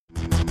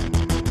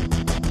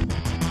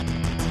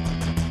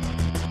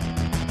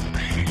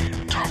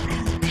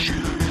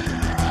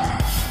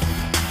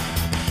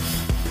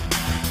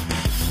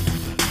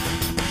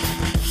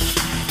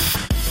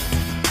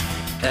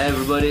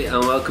everybody,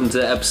 and welcome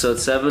to episode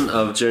 7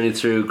 of Journey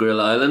Through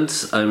Grill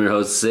Island. I'm your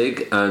host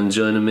Zig, and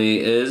joining me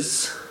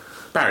is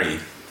Barry,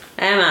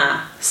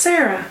 Emma,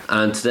 Sarah,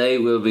 and today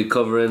we'll be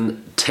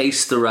covering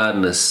Taste the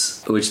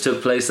Radness, which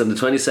took place on the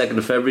 22nd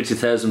of February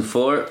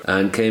 2004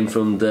 and came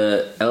from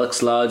the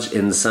Elks Lodge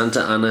in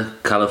Santa Ana,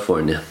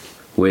 California,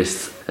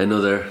 with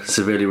another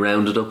severely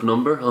rounded up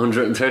number,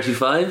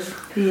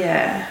 135.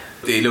 Yeah.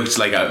 it looked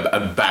like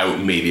about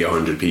maybe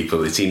 100 people.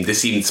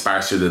 This seemed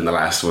sparser than the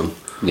last one.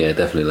 Yeah,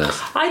 definitely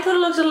less. I thought it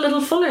looked a little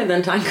fuller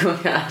than Tango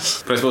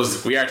Cat. But I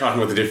suppose we are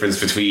talking about the difference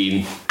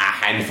between a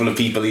handful of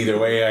people either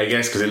way, I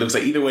guess, because it looks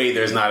like either way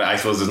there's not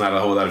a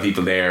whole lot of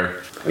people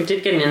there. We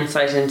did get an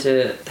insight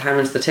into how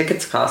much the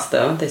tickets cost,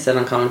 though. They said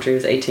on commentary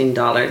it was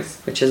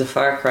 $18, which is a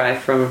far cry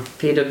from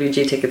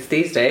PWG tickets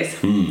these days.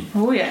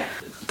 Oh yeah.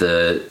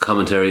 The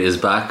commentary is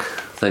back,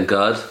 thank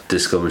God.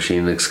 Disco Machine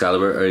and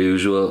Excalibur, our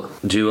usual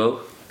duo.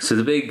 So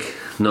the big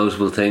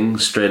notable thing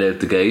straight out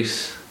the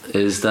gate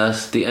is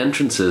that the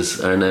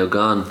entrances are now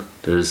gone.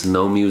 There's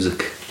no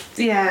music.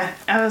 Yeah.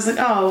 I was like,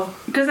 oh,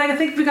 because I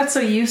think we got so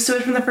used to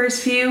it from the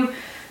first few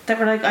that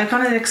we're like, I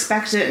kind of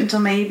expected it until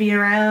maybe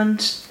around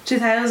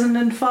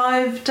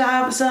 2005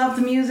 to still have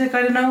the music.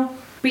 I don't know,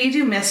 but you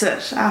do miss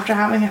it after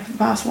having it for the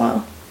past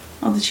while.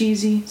 All the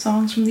cheesy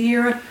songs from the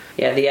era.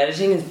 Yeah, the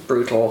editing is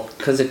brutal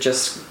because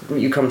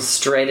you come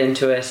straight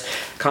into it.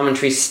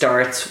 Commentary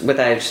starts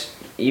without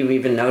you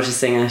even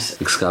noticing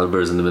it.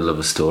 Excalibur's in the middle of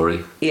a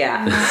story.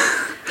 Yeah.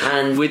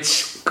 And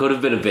which could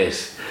have been a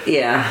bit.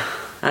 yeah,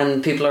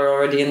 and people are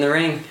already in the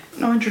ring.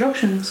 No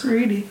introductions,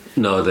 really.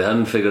 No, they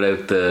hadn't figured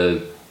out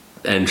the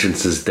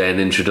entrances then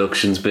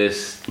introductions bit.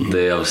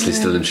 They obviously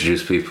still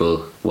introduced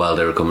people while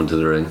they were coming to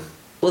the ring.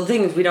 Well, the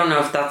thing is, we don't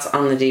know if that's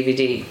on the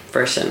DVD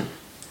version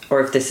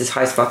or if this is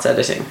High Spots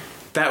editing.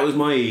 That was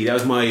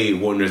my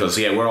wonder.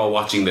 So yeah, we're all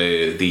watching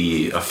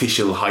the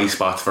official High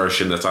Spots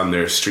version that's on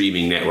their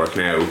streaming network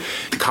now.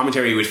 The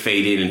commentary would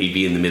fade in and he'd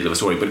be in the middle of a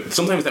story, but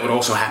sometimes that would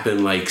also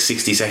happen like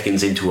 60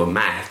 seconds into a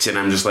match, and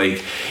I'm just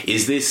like,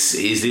 is this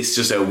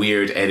just a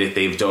weird edit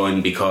they've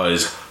done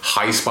because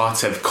High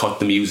Spots have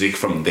cut the music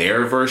from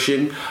their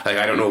version? Like,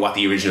 I don't know what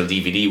the original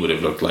DVD would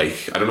have looked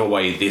like. I don't know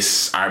why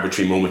this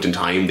arbitrary moment in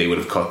time they would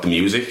have cut the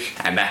music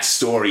and that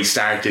story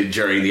started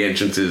during the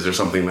entrances or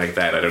something like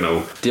that. I don't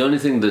know. The only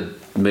thing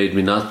that made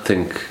me not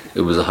think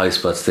it was a High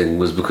Spots thing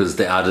was because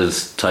they added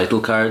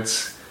title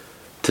cards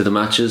to the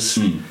matches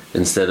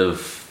instead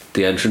of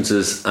the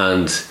entrances,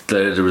 and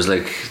there was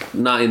like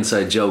not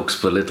inside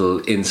jokes but little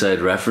inside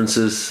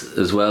references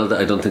as well that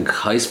I don't think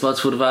High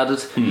Spots would have added.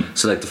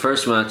 So like the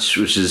first match,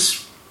 which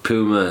is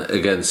Puma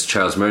against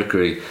Charles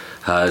Mercury,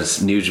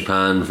 has New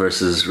Japan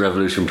versus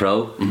Revolution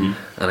Pro, and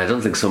I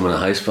don't think someone at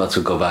High Spots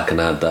would go back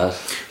and add that.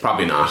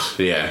 Probably not.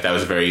 Yeah, that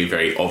was a very,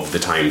 very of the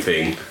time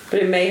thing.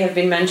 But it may have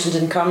been mentioned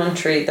in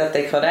commentary that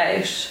they cut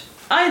out.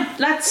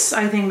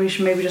 I think we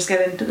should maybe just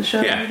get into the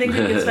show. Yeah. I think we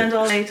could spend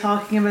all day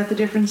talking about the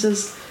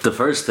differences. The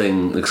first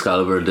thing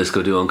Excalibur and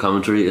Disco do on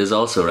commentary is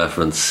also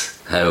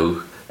reference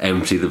how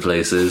empty the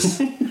place is.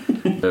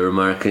 They're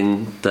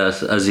remarking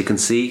that, as you can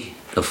see,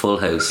 a full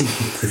house.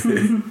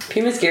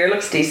 Puma's gear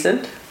looks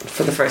decent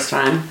for the first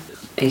time.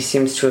 He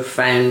seems to have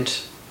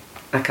found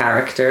a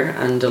character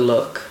and a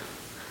look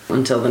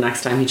until the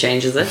next time he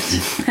changes it.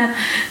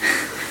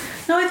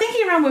 No, I think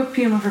he ran with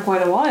Puma for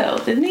quite a while,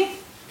 didn't he?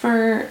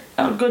 For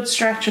a good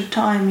stretch of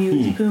time he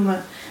was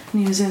Puma,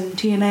 and he was in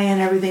TNA and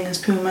everything as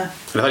Puma.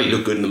 And I thought he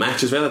looked good in the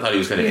match as well. I thought he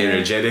was kind of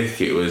energetic.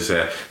 It was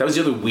that was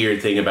the other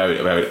weird thing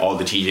about all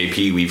the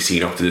TJP we've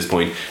seen up to this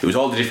point. It was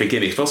all the different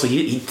gimmicks, but also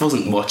he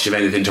wasn't much of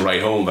anything to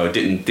write home about.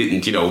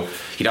 Didn't you know?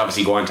 He'd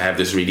obviously go on to have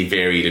this really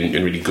varied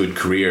and really good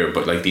career,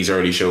 but like these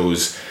early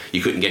shows,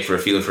 you couldn't get for a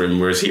feel for him.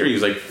 Whereas here, he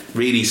was like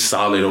really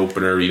solid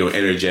opener. You know,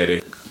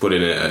 energetic, put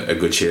in a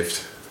good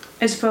shift.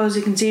 I suppose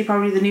you can see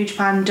probably the New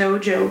Japan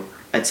dojo.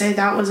 I'd say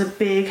that was a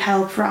big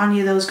help for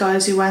any of those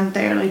guys who went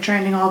there, like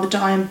training all the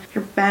time.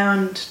 You're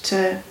bound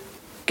to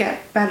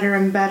get better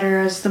and better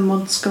as the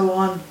months go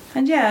on.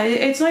 And yeah,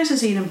 it's nice to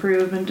see an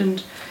improvement.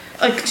 And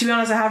like, to be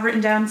honest, I have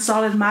written down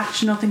solid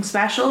match, nothing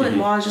special. It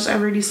was just a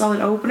really solid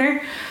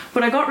opener.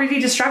 But I got really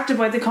distracted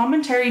by the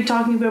commentary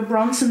talking about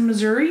Bronson,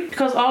 Missouri,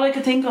 because all I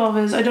could think of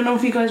is, I don't know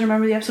if you guys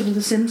remember the episode of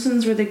The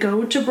Simpsons where they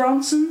go to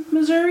Bronson,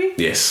 Missouri.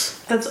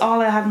 Yes. That's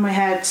all I had in my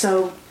head.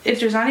 So if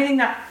there's anything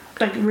that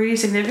like really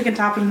significant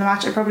happened in the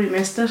match, I probably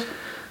missed it.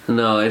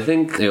 No, I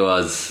think it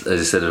was, as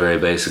you said, a very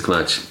basic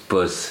match,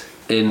 but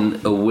in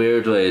a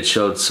weird way it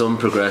showed some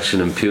progression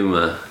in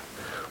Puma,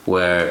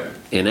 where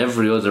in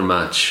every other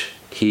match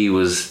he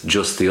was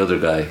just the other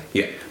guy.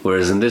 Yeah.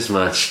 Whereas in this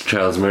match,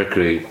 Charles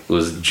Mercury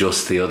was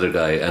just the other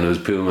guy, and it was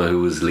Puma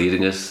who was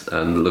leading it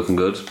and looking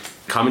good.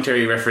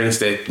 Commentary referenced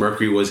that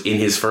Mercury was in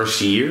his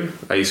first year.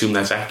 I assume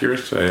that's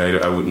accurate.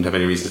 I wouldn't have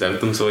any reason to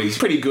doubt them. So he's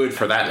pretty good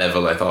for that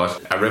level, I thought.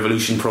 A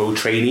Revolution Pro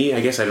trainee, I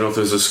guess. I don't know if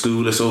there's a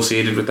school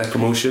associated with that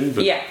promotion.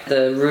 But Yeah,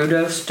 the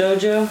Rudos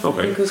Dojo, Okay.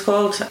 I think it was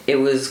called. It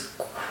was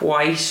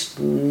quite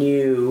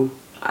new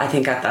I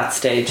think at that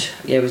stage,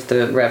 it was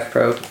the Rev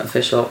Pro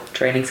official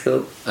training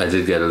school. I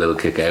did get a little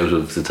kick out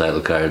of the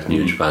title card,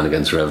 New Japan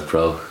against Rev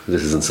Pro.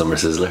 This isn't Summer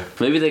Sizzler.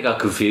 Maybe they got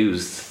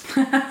confused.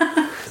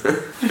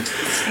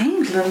 It's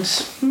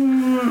England.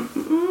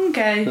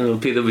 Okay. Oh,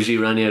 PWG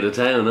ran you out of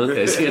town.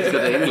 Okay, so you have to go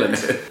to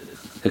England.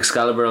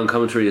 Excalibur on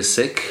commentary is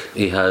sick.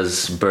 He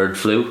has bird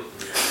flu.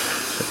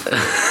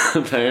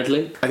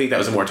 Apparently. I think that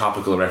was a more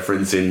topical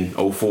reference in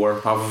 04,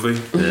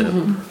 probably.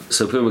 Yeah.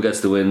 So Puma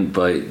gets the win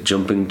by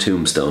jumping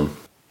Tombstone.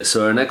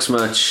 So our next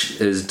match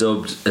is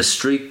dubbed a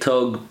Street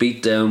Thug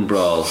Beatdown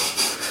Brawl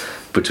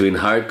between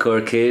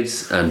Hardcore Kid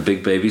and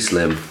Big Baby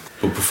Slim.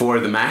 But before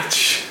the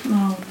match,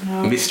 Oh,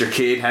 Mr.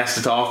 Kid has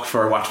to talk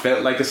for what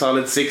felt like a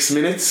solid 6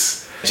 minutes.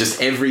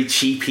 Just every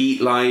cheap heat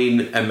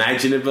line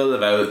imaginable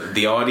about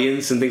the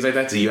audience and things like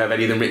that. Do you have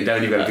any of them written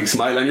down? You've got a big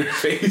smile on your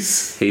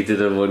face. He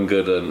did a one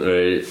good one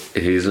where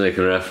he's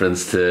making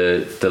reference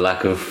to the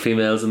lack of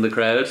females in the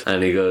crowd,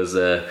 and he goes,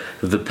 the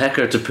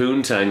pecker to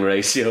poontang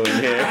ratio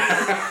in here.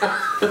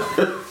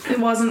 It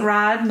wasn't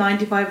rad.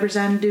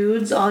 95%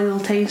 dudes. All you'll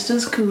taste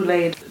is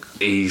Kool-Aid.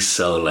 He's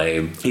so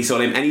lame. He saw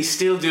him, and he's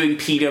still doing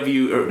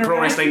PW or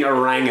Pro Wrestling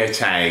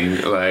Orangutan.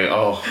 Like,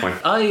 oh my.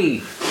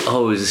 I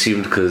always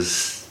assumed,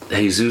 because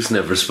Jesus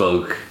never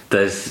spoke,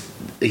 that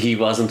he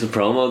wasn't a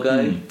promo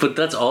guy, but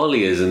that's all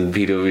he is in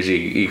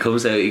PWG. He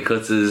comes out, he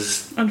cuts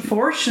his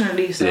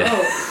Unfortunately so. Yeah.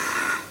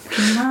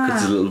 Man.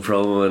 cuts a little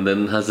promo and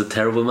then has a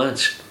terrible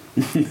match.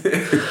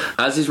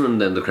 As he's running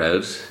down the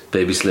crowd,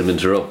 Baby Slim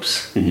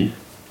interrupts.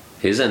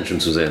 His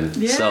entrance was in,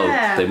 so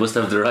Yeah. they must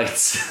have the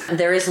rights.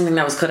 There is something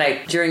that was cut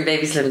out during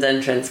Baby Slim's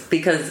entrance,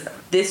 because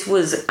this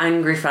was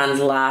Angry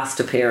Fan's last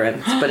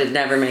appearance, but it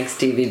never makes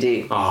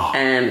DVD. Oh.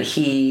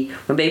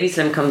 When Baby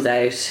Slim comes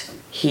out,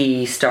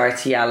 he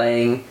starts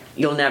yelling,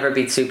 "You'll never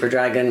beat Super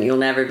Dragon, you'll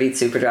never beat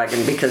Super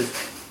Dragon," because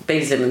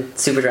Baby Slim and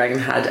Super Dragon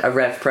had a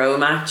Rev Pro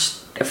match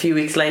a few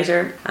weeks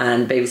later,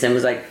 and Baby Slim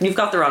was like, "You've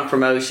got the wrong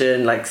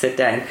promotion, like, sit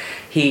down."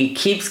 He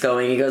keeps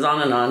going, he goes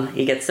on and on.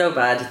 He gets so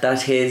bad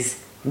that his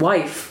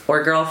wife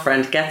or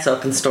girlfriend gets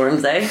up and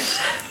storms out,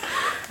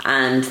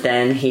 and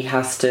then he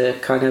has to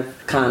kind of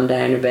calm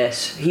down a bit.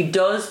 He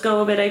does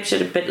go a bit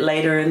apeshit a bit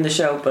later in the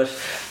show, but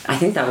I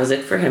think that was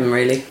it for him,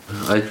 really.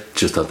 I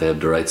just thought they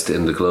had the rights to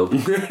end the club.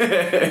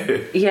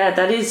 Yeah,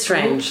 that is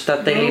strange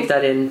that they leave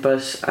that in,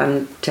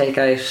 and take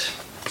out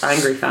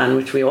Angry Fan,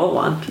 which we all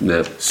want.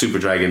 Yeah. Super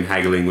Dragon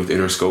haggling with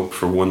Interscope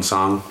for one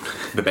song,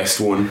 the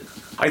best one.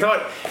 I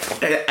thought,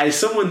 as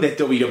someone that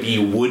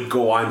WWE would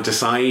go on to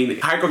sign,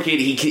 Hardcore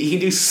Kid, he can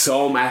do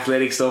some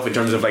athletic stuff in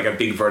terms of like a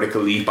big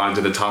vertical leap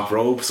onto the top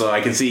rope. So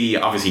I can see,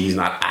 obviously he's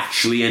not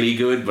actually any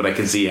good, but I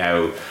can see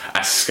how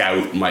a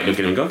scout might look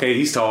at him and go, okay,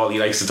 he's tall, he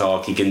likes to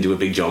talk, he can do a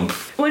big jump.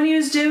 When he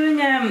was doing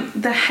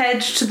the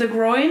hedge to the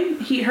groin,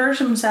 he hurt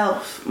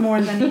himself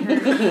more than he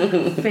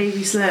hurt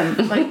Baby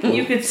Slim. Like,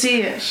 you could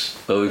see it.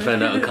 Well, we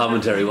found out in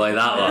commentary why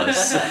that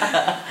was.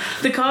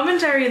 The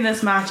commentary in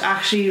this match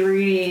actually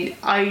really,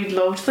 I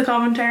loved the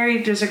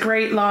commentary. There's a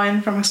great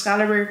line from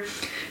Excalibur.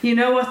 You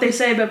know what they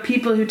say about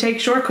people who take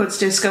shortcuts,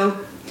 Disco?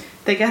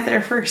 They get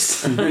there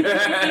first.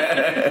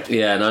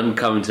 Yeah, and on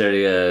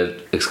commentary,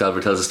 Excalibur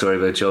tells a story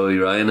about Joey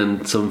Ryan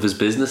and some of his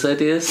business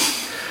ideas.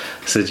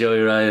 So Joey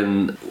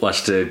Ryan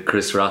watched a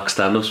Chris Rock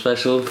stand-up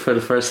special for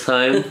the first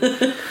time.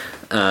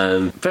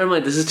 And bear in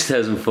mind, this is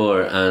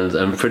 2004, and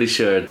I'm pretty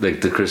sure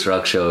like the Chris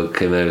Rock show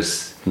came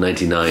out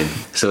 99,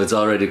 so it's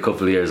already a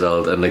couple of years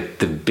old, and like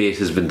the bit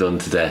has been done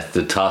to death,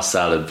 the toss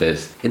salad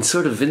bit, in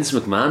sort of Vince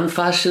McMahon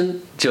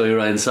fashion. Joey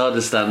Ryan saw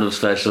the stand-up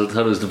special,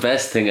 thought it was the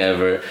best thing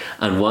ever,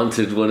 and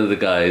wanted one of the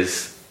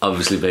guys,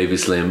 obviously Baby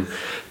Slim,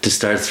 to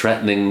start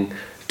threatening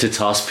to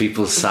toss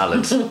people's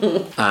salad.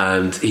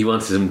 And he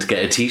wanted him to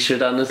get a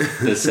t-shirt on it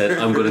that said,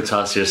 "I'm going to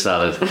toss your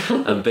salad."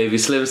 And Baby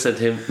Slim said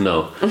to him,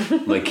 "No,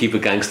 my Keep a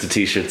Gangsta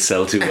t-shirts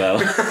sell too well."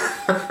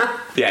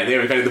 Yeah, they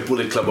were kind of the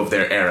Bullet Club of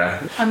their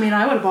era. I mean,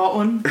 I would have bought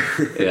one.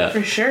 Yeah.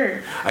 For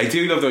sure. I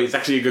do love, though, it's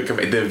actually a good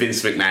the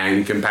Vince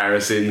McMahon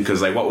comparison,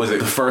 because like, what was it,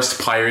 the first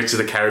Pirates of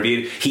the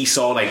Caribbean he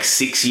saw like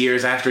 6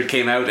 years after it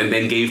came out, and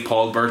then gave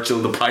Paul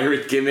Burchill the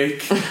pirate gimmick.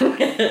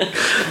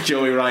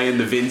 Joey Ryan,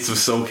 the Vince of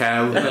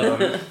SoCal. I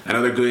love it.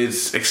 Another good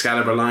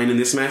Excalibur line in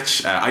this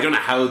match. I don't know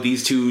how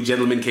these two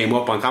gentlemen came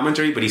up on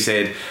commentary, but he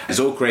said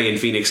Zoke Ray and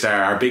Phoenix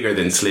Star are bigger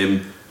than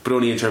Slim, but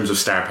only in terms of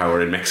star power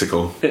in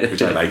Mexico,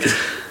 which I liked.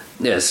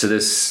 Yeah, so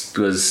this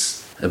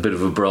was a bit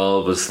of a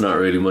brawl, but it's not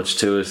really much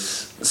to it.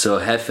 So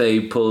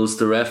Hefe pulls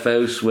the ref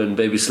out when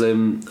Baby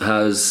Slim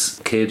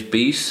has Kid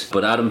beat,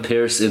 but Adam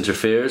Pearce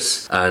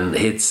interferes and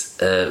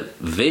hits a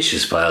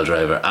vicious pile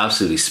driver,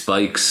 absolutely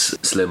spikes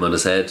Slim on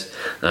his head,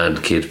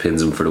 and Kid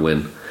pins him for the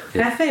win.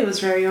 Pepe was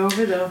very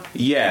over though.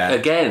 Yeah.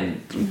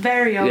 Again,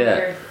 Very over.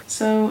 Yeah.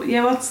 So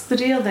yeah, what's the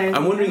deal there?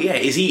 I'm wondering,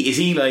 is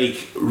he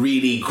like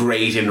really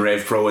great in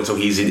Rev Pro, and so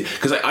he's in?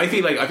 Because I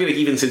feel like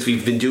even since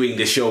we've been doing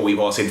this show, we've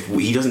all said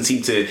he doesn't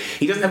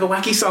have a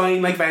wacky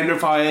sign like Van der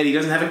Pyle. He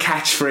doesn't have a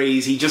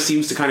catchphrase. He just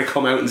seems to kind of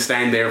come out and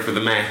stand there for the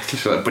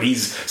match. But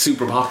he's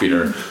super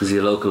popular. is he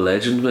a local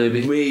legend?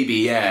 Maybe. Maybe,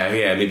 yeah,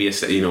 maybe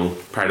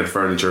part of the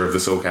furniture of the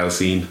SoCal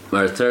scene.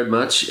 Our third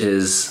match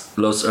is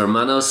Los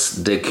Hermanos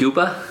de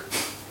Cuba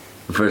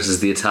versus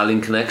the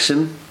Italian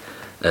Connection,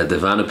 the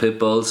Vanna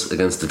Pitbulls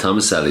against the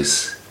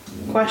Tomasellis.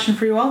 Question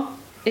for you all: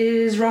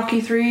 is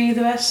Rocky 3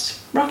 the best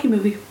Rocky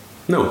movie?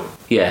 No,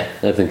 Yeah,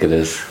 I think it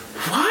is.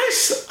 what?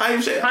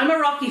 I'm a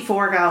Rocky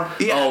 4 gal.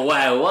 Yeah. Oh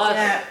wow, what?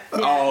 Yeah.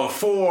 Oh,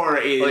 4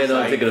 is. Oh yeah, no,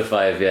 I'm like, thinking of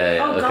 5. Yeah,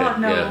 yeah. Oh, okay,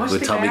 God, no. yeah, What's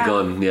with the Tommy gap?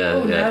 Gunn. Yeah,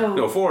 Oh, yeah. no.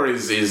 No, 4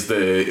 is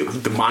the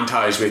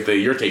montage with the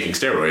you're taking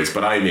steroids,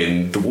 but I'm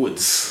in the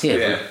woods. Yeah,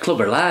 but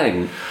Clubber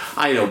Lang.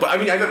 I know, but I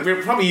mean,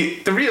 we're probably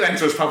the real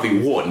answer is probably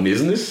 1,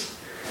 isn't it?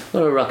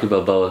 Or Rocky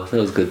Balboa. That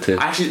was good too.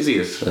 I didn't see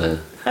it.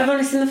 I've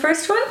only seen the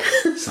first one.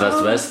 So that's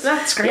the best.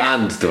 That's great.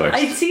 And the worst.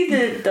 I've seen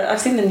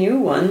I've seen the new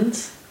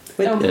ones.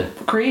 With, Yeah.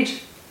 Creed.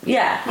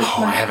 yeah.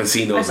 Oh, I haven't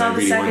seen I those. saw I the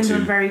really want second one,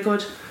 to. very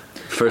good.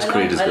 First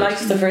Creed is I good.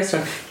 liked the first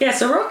one. Yeah,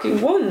 so Rocky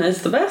 1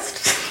 is the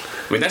best.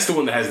 I mean, that's the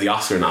one that has the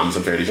Oscar noms.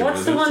 I'm fairly sure.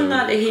 What's the isn't it? one So-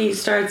 that he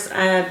starts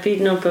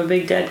beating up a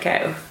big dead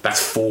cow?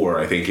 That's 4,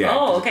 I think. Yeah.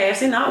 Oh, okay, I've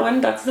seen that one.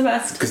 That's the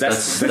best. because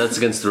That's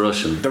against the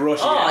Russian. the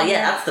Russian. Oh,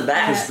 yeah, that's the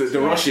best. Because the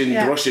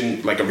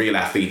Russian, like a real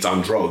athlete's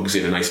on drugs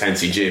in a nice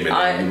fancy gym, and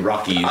then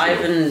Rocky is,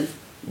 Ivan,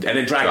 and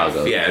then Drago,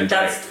 Drago. yeah, and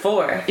that's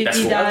 4. That's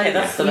He four. died. Okay,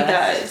 that's the He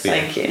best. dies.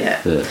 Thank you.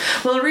 Yeah. Yeah.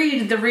 Well,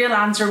 Reed, the real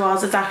answer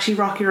was it's actually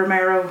Rocky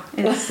Romero.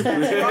 Is the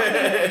best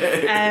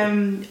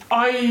Rocky.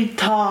 I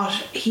thought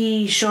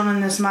he shone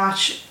in this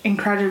match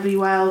incredibly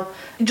well.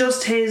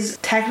 Just his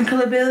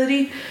technical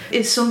ability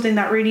is something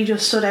that really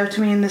just stood out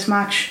to me in this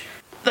match.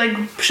 Like,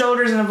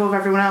 shoulders and above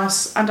everyone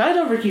else. And I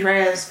love Ricky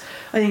Reyes.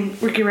 I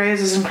think Ricky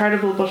Reyes is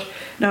incredible, but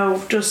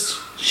no, just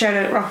shout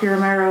out Rocky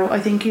Romero. I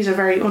think he's a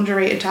very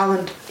underrated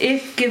talent.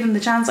 If given the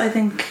chance, I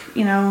think,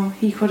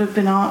 he could have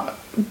been a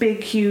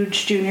big,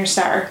 huge junior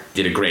star.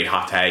 did a great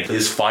hot tag.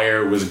 His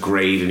fire was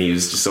great, and he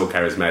was just so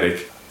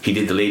charismatic. He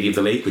did the Lady of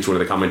the Lake, which one of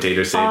the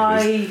commentators said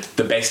was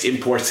the best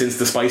import since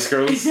the Spice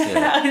Girls.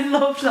 I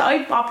loved that.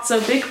 I popped so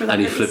big for that.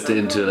 And he was flipped so it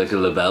into good. like a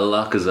label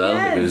lock as well.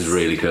 It was Yes.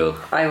 really cool.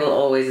 I will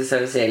always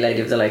associate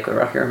Lady of the Lake with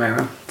Rocky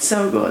Romero.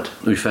 So good.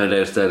 We found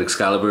out that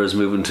Excalibur is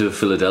moving to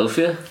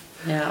Philadelphia,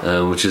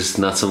 Yeah. which is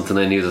not something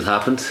I knew that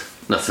happened.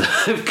 Not that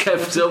I've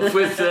kept up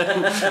with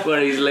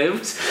where he's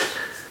lived.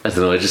 I don't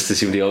know, I just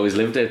assumed he always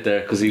lived out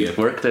there because he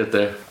worked out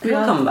there.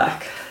 He'll come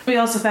back. We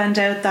also found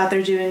out that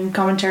they're doing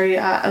commentary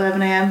at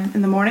 11 a.m.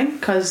 in the morning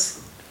because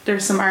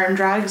there's some armed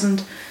drags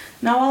and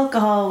no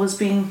alcohol was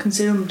being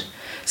consumed.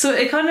 So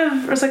it kind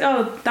of was like,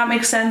 oh, that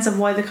makes sense of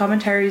why the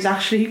commentary is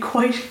actually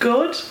quite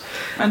good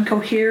and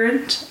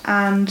coherent,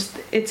 and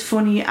it's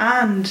funny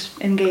and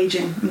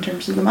engaging in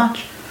terms of the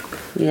match.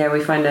 Yeah,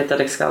 we find out that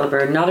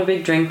Excalibur, not a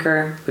big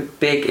drinker, but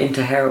big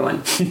into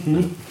heroin.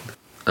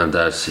 And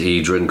that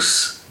he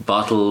drinks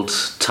bottled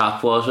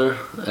tap water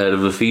out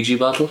of a Fiji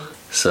bottle,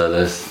 so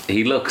that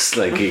he looks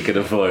like he can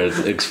afford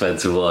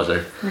expensive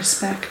water.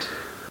 Respect.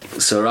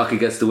 So Rocky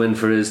gets the win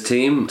for his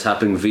team,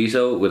 tapping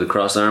Vito with a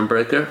cross arm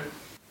breaker.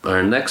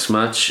 Our next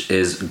match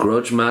is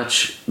grudge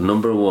match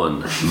number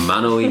 1,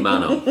 mano y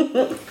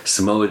mano.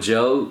 Samoa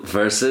Joe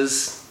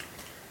versus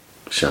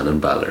Shannon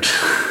Ballard.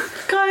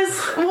 Guys,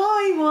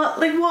 why? What?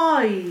 Like,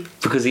 why?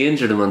 Because he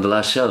injured him on the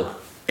last show.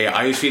 Yeah,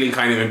 I was feeling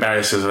kind of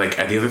embarrassed. I was like,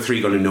 are the other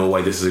 3 going to know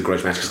why this is a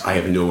grudge match? Because I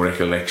have no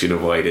recollection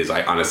of why it is.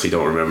 I honestly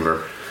don't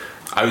remember.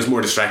 I was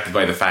more distracted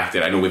by the fact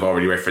that I know we've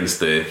already referenced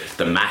the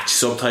match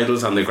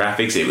subtitles on the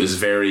graphics. It was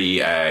very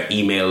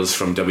emails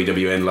from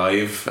WWN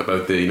Live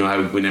about the,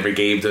 how whenever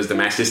Gabe does the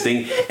match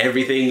listing,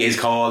 everything is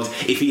called,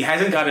 if he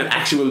hasn't got an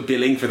actual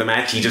billing for the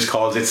match, he just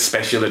calls it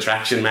special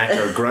attraction match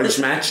or grudge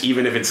match,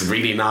 even if it's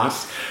really not.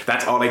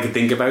 That's all I could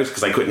think about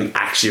because I couldn't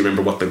actually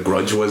remember what the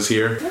grudge was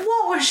here.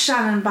 What was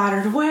Shannon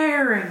Ballard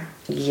wearing?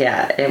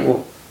 Yeah,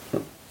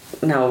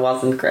 no, it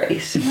wasn't great.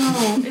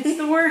 No, it's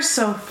the worst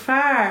so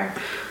far.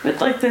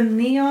 With like the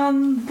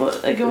neon,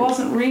 but like it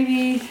wasn't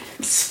really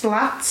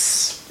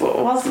splats, but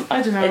it wasn't.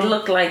 I don't know. It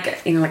looked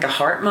like like a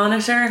heart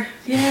monitor.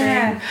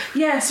 Yeah,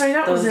 yeah. Sorry,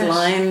 that Those was it.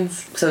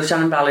 lines. So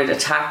Shannon Ballard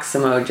attacks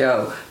Samoa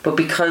Joe, but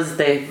because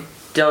they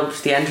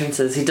dubbed the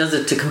entrances, he does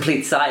it to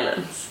complete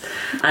silence.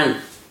 And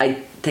I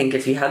think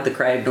if you had the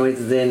crowd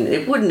noises in,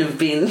 it wouldn't have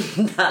been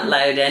that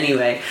loud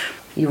anyway.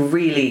 You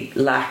really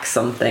lack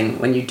something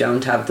when you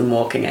don't have them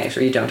walking out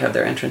or you don't have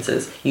their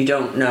entrances. You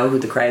don't know who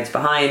the crowd's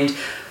behind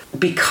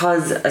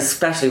because,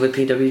 especially with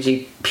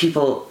PWG,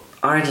 people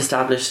aren't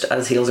established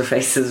as heels or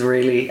faces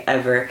really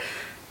ever.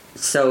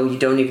 So you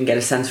don't even get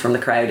a sense from the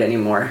crowd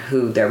anymore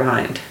who they're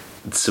behind.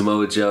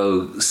 Samoa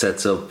Joe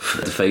sets up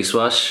the face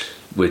wash,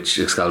 which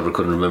Excalibur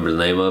couldn't remember the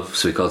name of,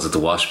 so he calls it the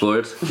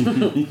washboard.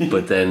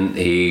 But then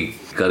he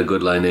got a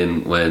good line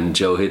in when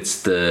Joe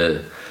hits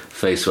the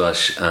face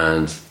wash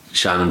and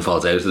Shannon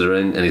falls out of the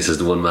ring, and he says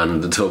the one man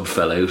in the tub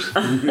fell out.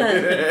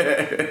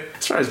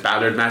 As far as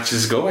Ballard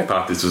matches go, I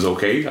thought this was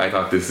okay. I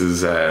thought this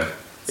is at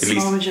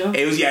Samoa least Joe.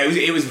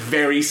 it was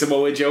very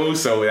Samoa Joe,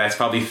 so that's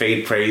probably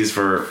faint praise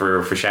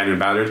for Shannon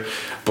Ballard.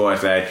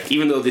 But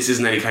even though this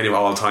isn't any kind of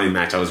all-time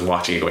match, I was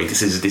watching it going,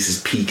 this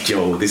is peak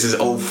Joe. This is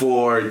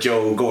 04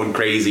 Joe going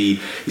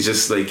crazy. He's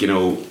just like, you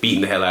know,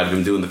 beating the hell out of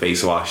him, doing the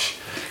face wash.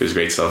 It was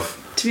great stuff.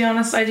 To be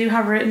honest, I do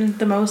have written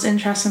the most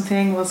interesting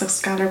thing was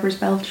Excalibur's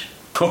belch.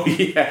 Oh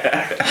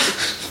yeah.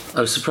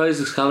 I was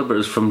surprised Excalibur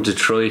is from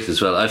Detroit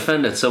as well. I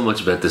found out so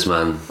much about this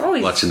man Oh,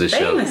 he's watching this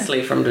show.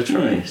 famously from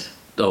Detroit.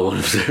 Oh, one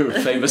of their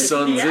famous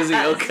sons, is he?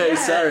 Okay,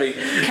 sorry.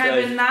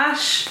 Kevin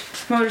Nash,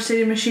 Motor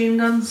City Machine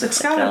Guns,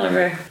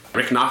 Excalibur.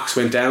 Rick Knox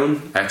went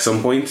down at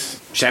some point.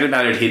 Shannon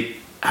Ballard hit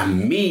a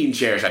mean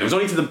chair shot. It was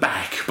only to the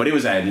back, but it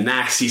was a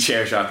nasty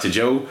chair shot to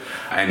Joe.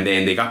 And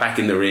then they got back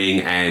in the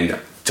ring, and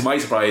to my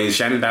surprise,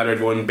 Shannon Ballard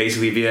won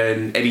basically via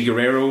an Eddie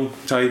Guerrero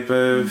type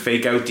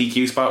fake out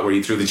DQ spot where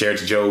he threw the chair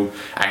to Joe,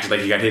 acted like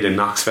he got hit, and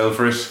Knox fell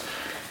for it.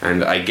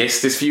 And I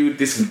guess this feud,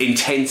 this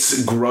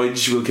intense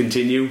grudge, will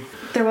continue.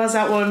 There was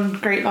that one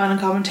great line in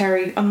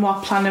commentary, on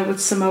what planet would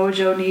Samoa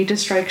Joe need to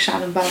strike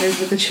Shannon Ballard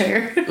with a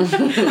chair? And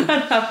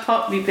that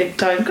popped me big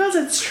time, because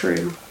it's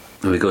true.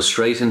 And we go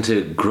straight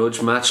into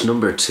grudge match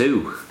number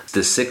 2,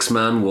 the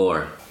 6-man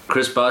war.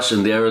 Chris Bosh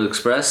and the Aerial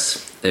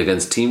Express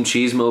against Team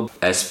Cheese Mob,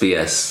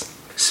 SBS,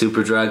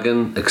 Super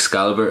Dragon,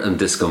 Excalibur and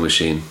Disco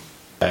Machine.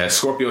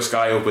 Scorpio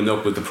Sky opened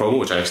up with the promo,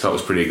 which I actually thought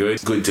was pretty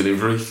good. Good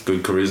delivery,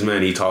 good charisma,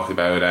 and he talked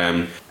about,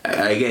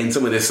 again,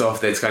 some of this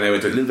stuff that's kind of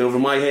went a little bit over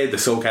my head, the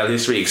SoCal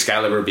history,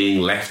 Excalibur being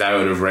left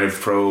out of Rev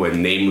Pro,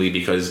 and namely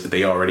because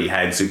they already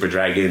had Super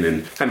Dragon,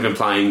 and kind of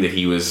implying that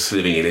he was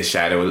living in his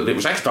shadow a little bit,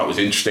 which I actually thought was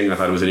interesting. I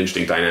thought it was an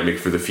interesting dynamic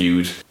for the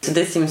feud. So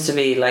this seems to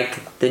be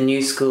like the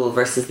new school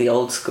versus the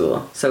old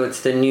school. So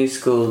it's the new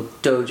school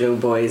Dojo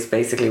Boys,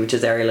 basically, which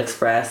is Aerial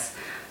Express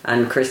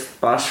and Chris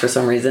Bosh for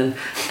some reason,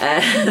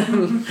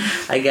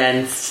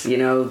 against, you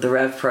know, the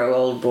Rev Pro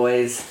old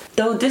boys.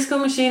 Though Disco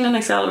Machine and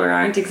Excalibur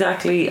aren't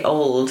exactly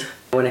old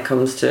when it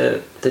comes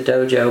to the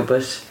dojo,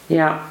 but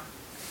yeah.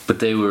 But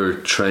they were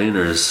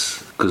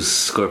trainers, because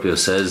Scorpio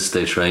says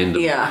they trained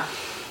them. Yeah.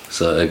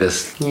 So I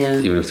guess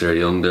even if they're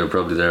young, they're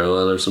probably there a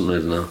while or something, I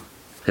don't know.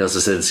 He also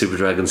said Super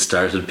Dragon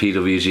started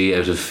PWG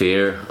out of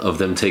fear of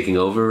them taking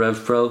over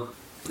Rev Pro.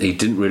 He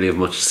didn't really have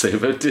much to say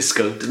about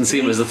Disco. Didn't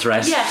see him as a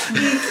threat. Yeah,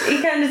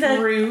 he kind of said,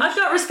 Rude. I've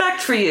got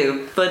respect for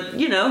you, but,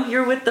 you know,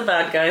 you're with the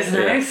bad guys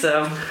now,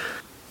 so...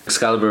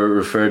 Excalibur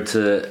referred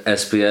to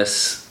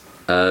SBS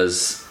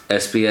as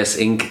SBS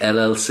Inc.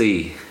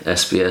 LLC,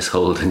 SBS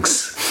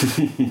Holdings,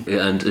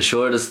 and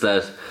assured us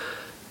that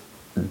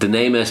the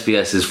name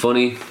SBS is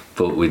funny,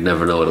 but we'd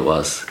never know what it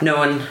was. No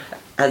one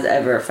has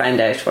ever found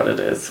out what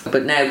it is.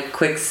 But now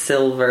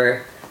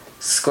Quicksilver,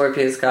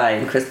 Scorpio Sky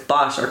and Chris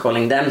Bosh are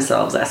calling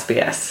themselves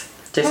SBS.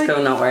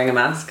 Disco not wearing a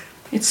mask.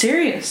 It's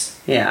serious.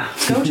 Yeah.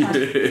 Go,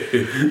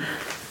 Shannon.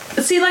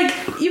 See, like,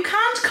 you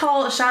can't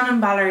call Shannon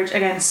Ballard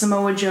against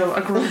Samoa Joe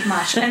a grudge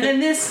match, and then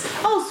this,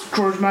 it's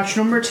grudge match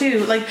number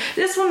 2. Like,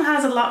 this one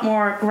has a lot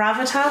more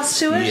gravitas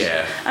to it,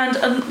 Yeah.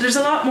 and there's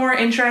a lot more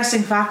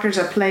interesting factors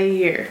at play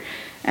here.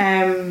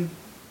 I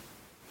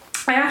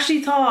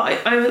actually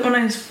thought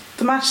when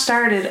the match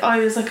started, I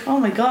was like, oh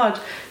my god,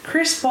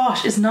 Chris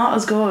Bosh is not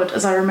as good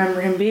as I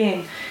remember him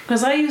being,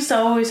 because I used to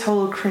always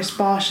hold Chris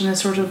Bosh in a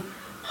sort of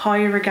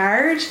high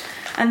regard,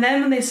 and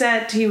then when they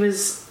said he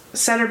was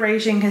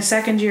celebrating his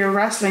second year of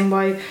wrestling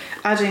by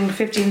adding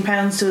 15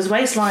 pounds to his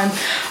waistline,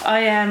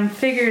 I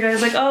figured, I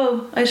was like,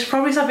 oh, I should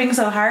probably stop being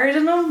so hard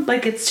on him.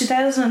 Like, it's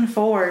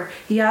 2004,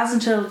 he has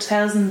until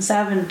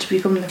 2007 to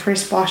become the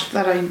Chris Bosh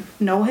that I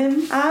know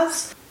him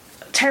as.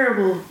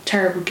 Terrible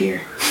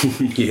gear.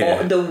 Yeah.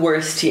 Oh, the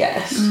worst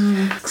yet.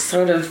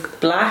 Sort of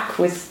black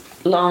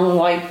with long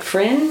white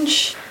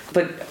fringe,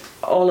 but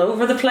all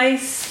over the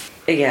place.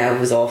 Yeah, it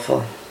was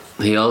awful.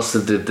 He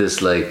also did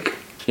this, like,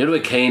 you know the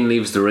way Kane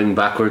leaves the ring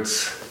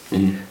backwards?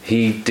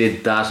 He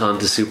did that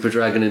onto Super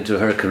Dragon into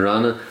Hurricane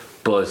Rana,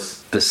 but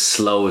the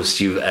slowest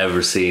you've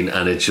ever seen,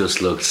 and it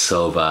just looked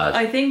so bad.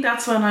 I think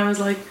that's when I was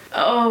like,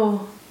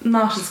 oh,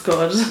 not as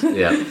good.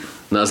 Yeah,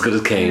 not as good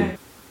as Kane. Yeah.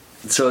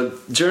 So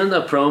during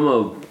that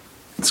promo,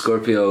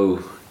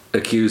 Scorpio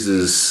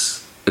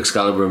accuses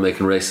Excalibur of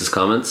making racist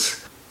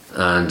comments,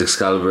 and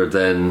Excalibur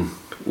then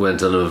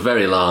went on a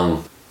very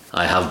long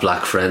 "I have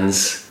black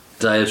friends"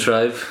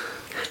 diatribe.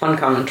 On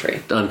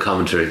commentary,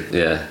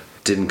 yeah.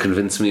 Didn't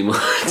convince me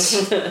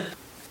much.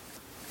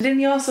 Didn't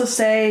he also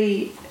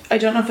say, I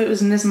don't know if it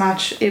was in this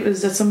match, it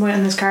was at some point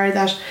in this card,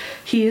 that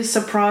he is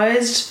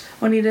surprised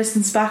when he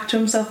listens back to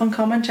himself on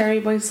commentary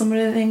by some of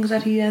the things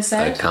that he has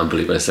I said. can't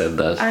believe I said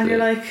that. And yeah. you're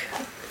like,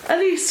 at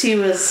least he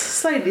was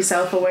slightly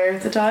self-aware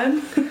at the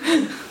time.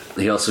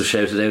 He also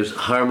shouted out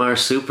Harmar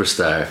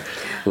Superstar,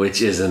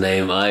 which is a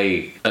name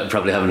I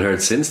probably haven't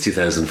heard since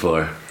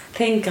 2004. I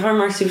think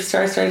Harmar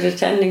Superstar started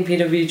attending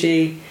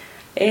PWG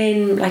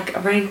in like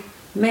around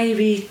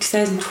maybe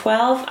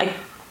 2012.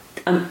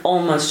 I'm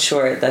almost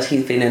sure that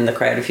he's been in the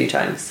crowd a few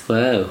times.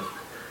 Wow.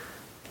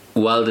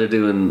 while they're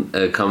doing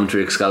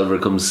commentary, Excalibur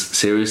comes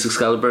serious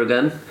Excalibur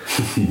again,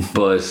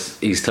 but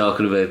he's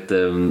talking about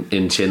them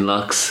in chin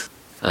locks,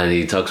 and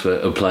he talks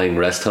about applying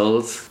rest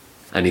holds,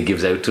 and he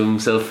gives out to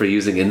himself for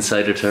using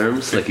insider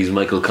terms like he's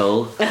Michael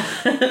Cole.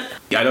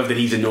 I love that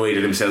he's annoyed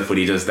at himself when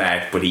he does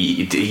that, but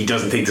he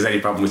doesn't think there's any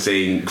problem with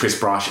saying Chris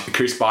Bosh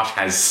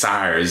has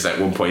SARS at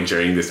one point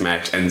during this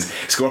match, and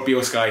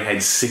Scorpio Sky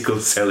had sickle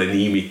cell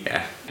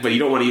anemia. But you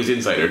don't want to use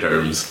insider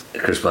terms.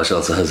 Chris Bosh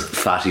also has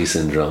fatty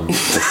syndrome.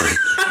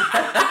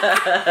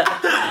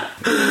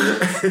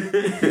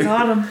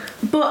 Got him.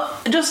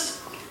 But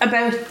just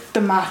about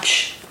the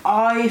match,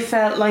 I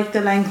felt like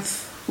the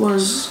length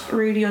was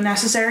really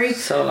unnecessary.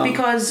 So long.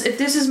 Because if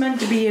this is meant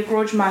to be a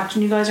grudge match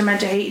and you guys are meant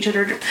to hate each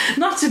other,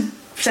 not to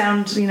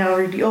sound,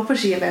 really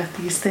uppity about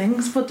these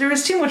things, but there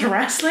is too much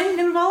wrestling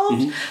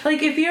involved. Mm-hmm.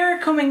 Like, if you're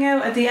coming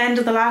out at the end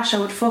of the last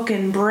show with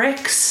fucking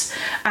bricks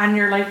and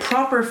you're like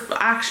proper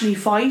actually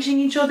fighting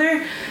each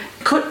other,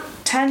 cut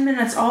 10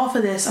 minutes off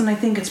of this and I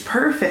think it's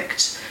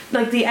perfect.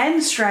 Like, the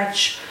end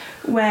stretch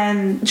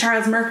when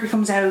Charles Mercury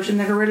comes out in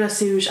the gorilla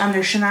suit and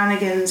there's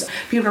shenanigans,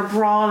 people are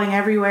brawling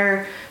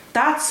everywhere,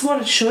 that's what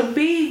it should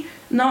be,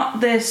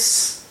 not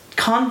this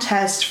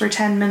contest for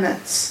 10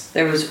 minutes.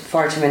 There was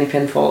far too many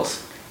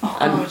pinfalls.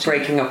 And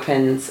breaking up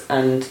pins,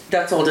 and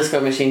that's all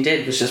Disco Machine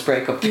did, was just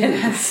break up pins.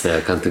 Yes. Yeah,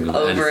 I can't think of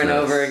over anything and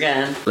else. over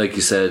again. Like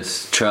you said,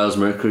 Charles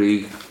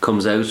Mercury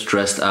comes out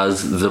dressed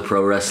as the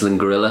Pro Wrestling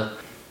Gorilla,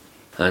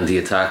 and he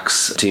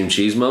attacks Team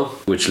Cheesemo,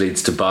 which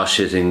leads to Bosch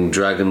hitting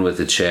Dragon with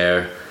a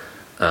chair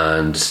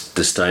and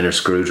the Steiner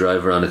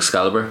screwdriver on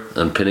Excalibur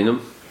and pinning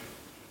him,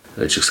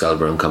 which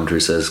Excalibur on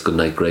commentary says, "Good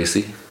night,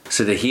 Gracie."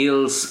 So the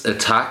heels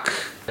attack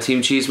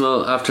Team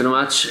Cheesemo after the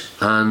match,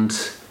 and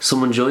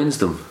someone joins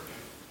them.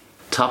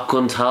 Top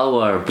Gun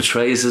Talwar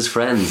betrays his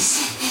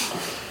friends.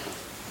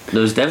 I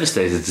was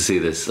devastated to see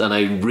this, and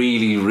I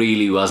really,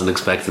 really wasn't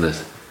expecting it.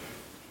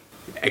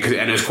 And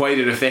it was quite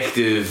an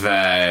effective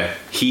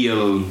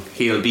heel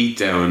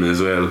beatdown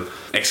as well.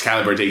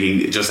 Excalibur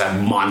taking just a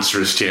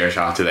monstrous chair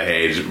shot to the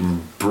head,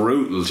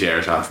 brutal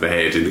chair shot to the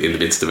head in the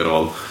midst of it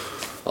all.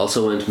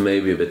 Also went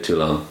maybe a bit too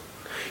long.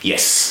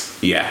 Yes,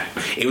 yeah.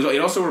 It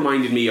also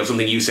reminded me of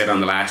something you said on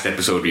the last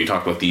episode where you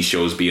talked about these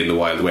shows being the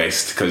Wild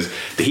West, because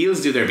the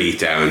heels do their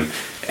beatdown,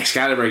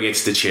 Excalibur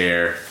gets the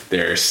chair,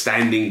 they're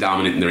standing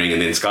dominant in the ring,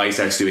 and then Sky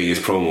starts doing his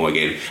promo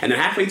again. And then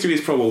halfway through his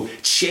promo,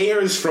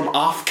 chairs from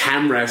off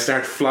camera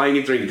start flying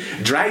into the ring.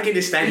 Dragon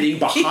is standing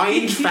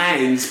behind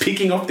fans,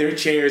 picking up their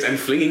chairs and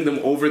flinging them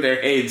over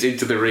their heads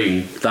into the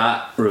ring.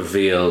 That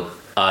reveal,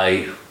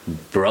 I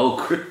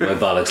broke my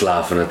bollocks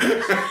laughing at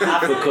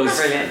that. Because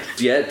Brilliant.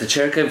 yeah, the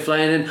chair came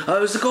flying in. Oh,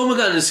 it was the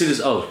Gomagan. As soon as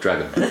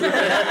Dragon.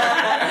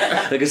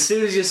 Like as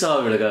soon as you saw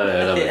it, you're like, oh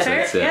yeah, that makes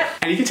sense. Yeah.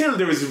 And you can tell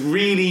there was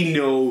really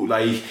no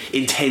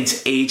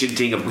intense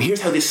agenting of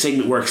here's how this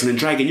segment works, and then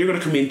Dragon, you're going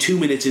to come in 2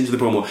 minutes into the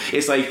promo.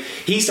 It's like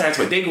he starts,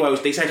 they go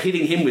out, they start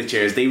hitting him with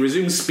chairs, they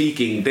resume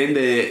speaking, then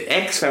the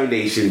X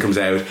Foundation comes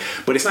out,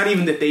 but it's not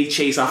even that they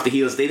chase off the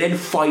heels, they then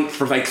fight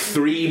for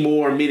 3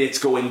 more minutes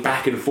going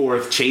back and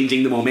forth,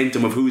 changing the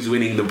momentum of who's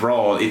winning the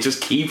brawl. It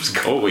just keeps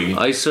going.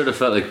 I sort of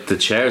felt like the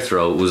chair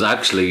throw was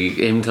actually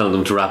him telling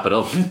them to wrap it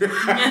up.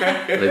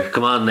 Like,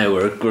 come on now,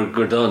 we're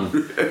done.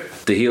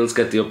 The heels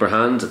get the upper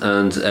hand,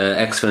 and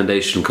X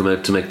Foundation come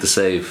out to make the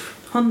save.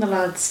 On the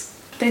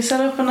lads. They set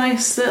up a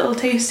nice little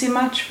tasty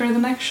match for the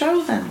next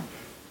show then.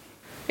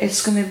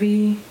 It's going to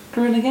be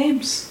Guerrilla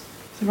Games.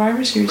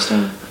 Survivor Series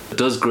style.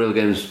 Does Guerrilla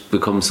Games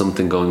become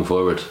something going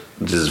forward?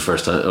 This is the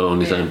first time,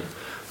 only time.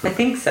 I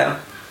think so.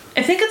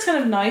 I think it's kind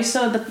of nice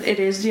though that it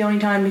is the only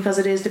time, because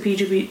it is the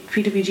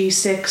PWG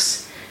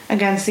 6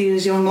 against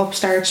these young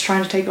upstarts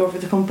trying to take over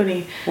the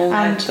company. Well,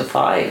 and the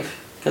 5,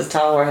 because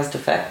Talwar has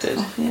defected.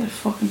 Oh, yeah,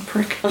 fucking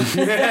prick.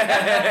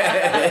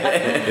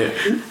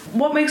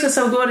 What makes it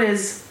so good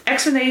is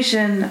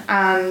Explanation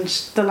and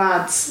the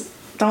lads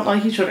don't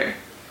like each other.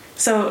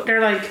 So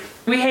they're like,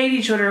 we hate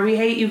each other, we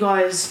hate you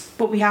guys,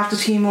 but we have to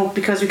team up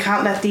because we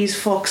can't let these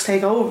fucks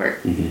take over.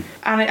 Mm-hmm.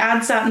 And it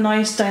adds that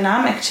nice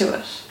dynamic to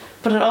it.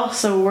 But it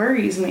also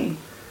worries me,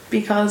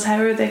 because how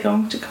are they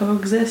going to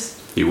coexist?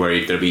 You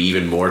worried there'll be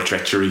even more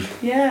treachery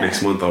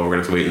next month? Oh, we're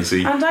going to have to wait and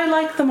see. And I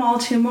like them all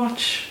too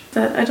much.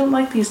 That I don't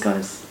like these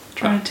guys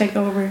trying to take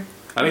over.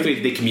 I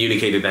think they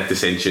communicated that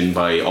dissension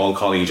by all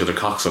calling each other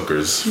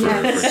cocksuckers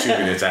for 2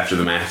 minutes after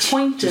the match.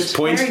 Pointed.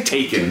 Point very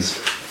taken. pointed.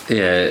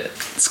 Yeah,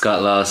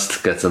 Scott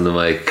Lost gets on the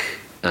mic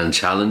and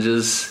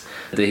challenges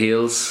the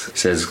heels.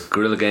 Says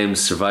Guerrilla Games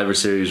Survivor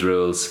Series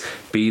rules: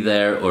 be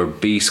there or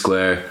be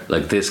square,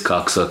 like this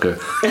cocksucker,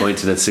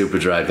 pointing at Super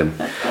Dragon.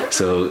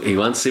 So he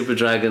wants Super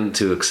Dragon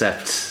to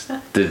accept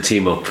the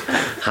team up,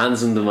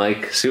 hands him the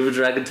mic. Super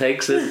Dragon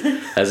takes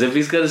it as if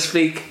he's going to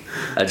speak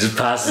and just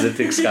passes it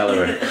to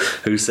Excalibur,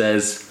 who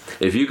says,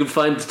 if you can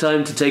find the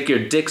time to take your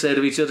dicks out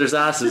of each other's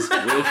asses,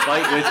 we'll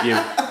fight with you.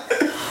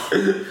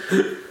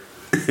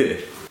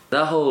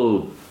 That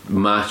whole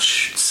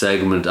match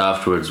segment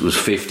afterwards was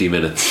 50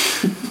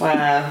 minutes.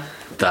 Wow.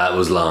 That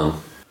was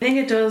long. I think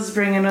it does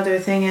bring another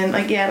thing in.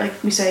 Like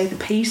we say, the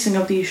pacing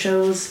of these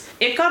shows.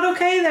 It got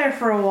okay there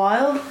for a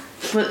while,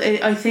 but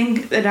I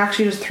think it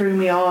actually just threw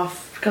me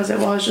off because it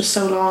was just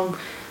so long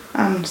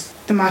and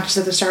the matches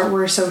at the start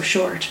were so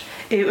short.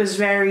 It was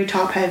very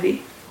top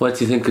heavy. What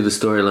do you think of the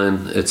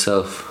storyline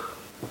itself?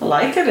 I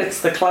like it.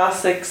 It's the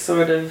classic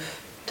sort of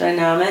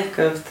dynamic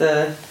of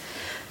the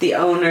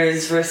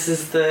owners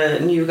versus the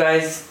new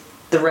guys,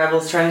 the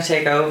rebels trying to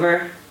take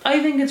over. I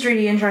think it's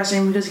really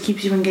interesting because it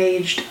keeps you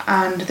engaged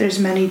and there's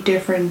many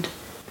different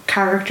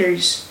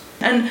characters.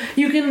 And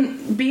you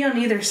can be on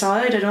either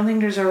side. I don't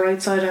think there's a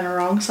right side and a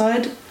wrong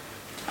side.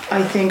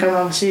 I think I'm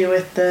obviously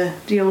with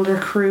the older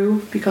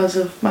crew because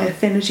of my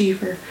affinity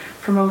for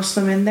most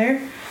of them in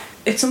there.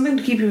 It's something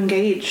to keep you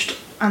engaged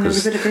and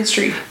there's a bit of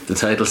history. The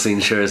title scene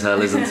sure as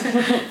hell isn't.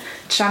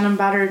 Shannon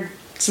Battered,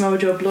 Samoa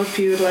Joe blood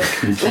feud, like.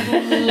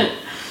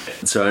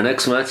 So our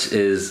next match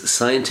is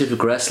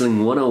Scientific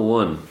Wrestling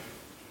 101.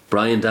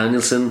 Bryan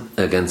Danielson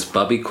against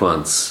Bobby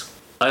Quance.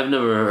 I've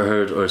never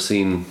heard or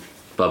seen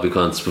Bobby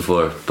Quance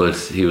before, but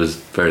he was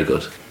very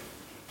good.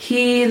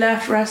 He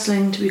left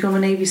wrestling to become a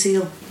Navy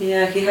SEAL.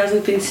 Yeah, he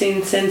hasn't been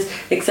seen since,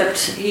 except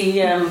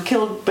he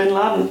killed Bin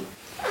Laden.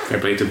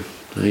 Fair play to him.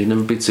 He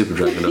never beat Super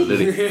Dragon, though,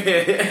 did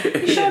he?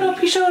 He showed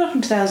up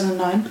in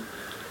 2009.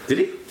 Did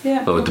he?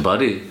 Yeah. Oh, with the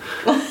body.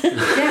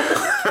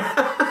 Yeah.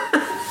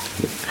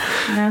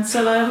 And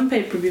still I haven't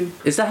pay-per-view.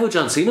 Is that how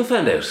John Cena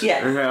found out?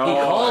 Yeah. He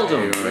called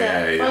him.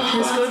 Yeah.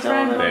 His good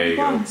friend There you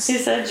Bobby go. Quance. He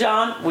said,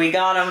 John, we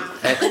got him.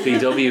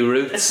 XPW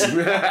roots.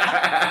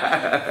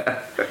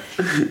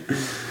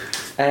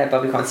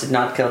 Bobby Quance did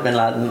not kill Bin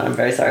Laden. I'm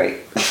very sorry.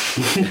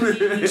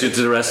 To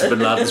the rest of Bin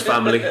Laden's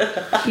family.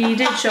 He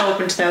did show up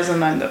in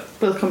 2009 though.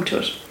 We'll come to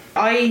it.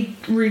 I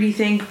really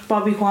think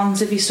Bobby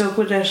Quance, if he stuck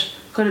with it,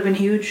 could have been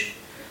huge.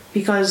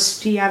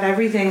 Because he had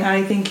everything and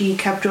I think he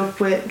kept up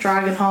with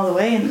Dragon all the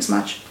way in this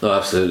match. Oh,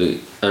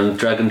 absolutely. And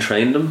Dragon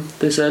trained him,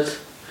 they said.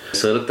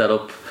 So I looked that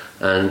up,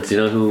 and do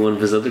you know who one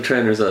of his other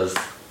trainers was?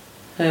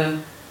 Who?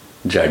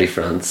 Jardy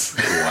France.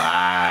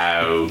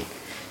 Wow.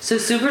 So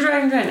Super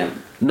Dragon trained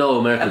him? No,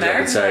 American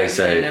Dragon, sorry,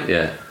 Dragon trained him.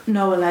 yeah.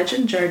 Noah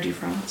Legend, Jardy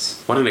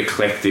France. What an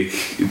eclectic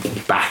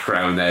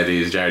background that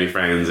is, Jardy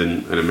Franz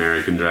and an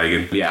American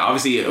Dragon. Yeah,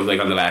 obviously, like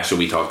on the last show,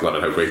 we talked a lot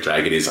about how great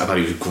Dragon is. I thought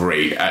he was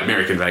great.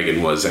 American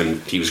Dragon was,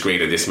 and he was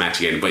great at this match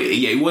again. But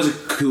yeah, it was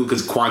cool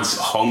because Quance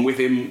hung with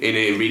him in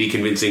a really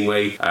convincing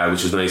way,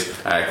 which was nice.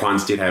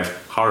 Quance did have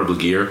horrible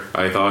gear,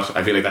 I thought.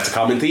 I feel like that's a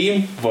common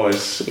theme,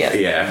 but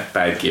yeah,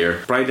 bad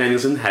gear. Bryan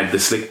Danielson had the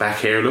slick back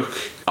hair look.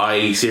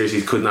 I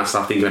seriously could not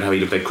stop thinking about how he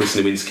looked like Chris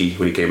Nowinski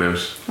when he came out.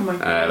 Oh my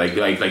God.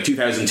 Like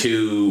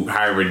 2002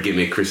 Harvard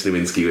gimmick Chris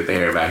Nowinski with the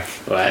hair back.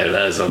 Wow,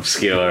 that is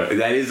obscure.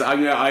 That is,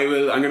 I'm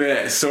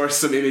gonna source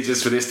some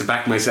images for this to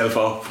back myself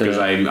up because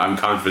I'm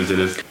confident in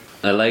it.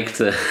 I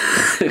liked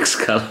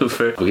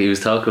Excalibur. He was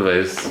talking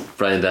about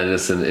Bryan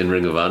Danielson in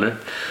Ring of Honor,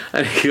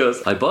 and he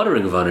goes, I bought a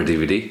Ring of Honor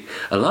DVD,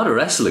 a lot of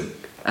wrestling,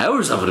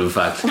 hours of it in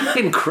fact,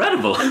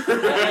 incredible.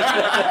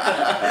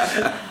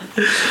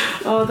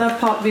 Oh,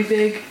 that popped me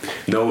big.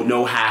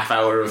 No half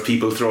hour of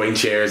people throwing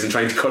chairs and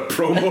trying to cut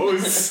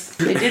promos.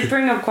 They did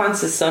bring up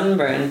Quance's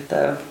sunburn,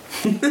 though.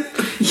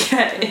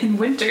 Yeah, in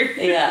winter.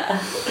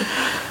 Yeah.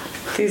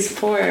 These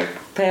poor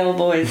pale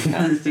boys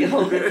can't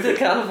deal with the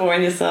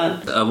California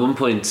sun. At one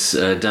point,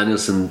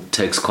 Danielson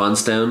takes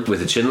Quance down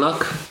with a chin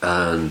lock,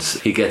 and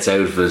he gets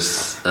out of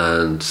it,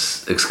 and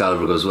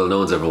Excalibur goes, well, no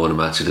one's ever won a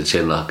match with a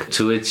chin lock.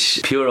 To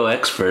which Puro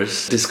Expert,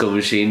 Disco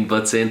Machine,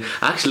 butts in,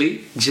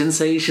 actually,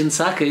 Jinsei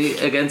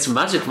Shinsaki against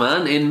Magic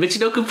Man in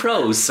Michinoku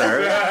Pro,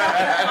 sir.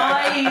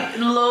 I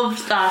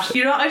loved that.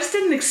 You know, I just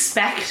didn't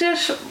expect it.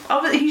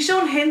 He's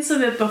shown hints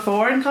of it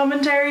before in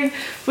commentary,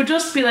 but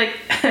just be like,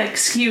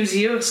 excuse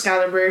you,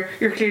 Excalibur,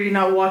 you're clearly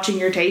not watching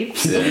your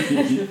tapes.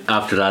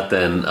 After that,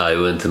 then I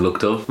went and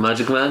looked up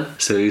Magic Man.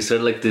 So he's sort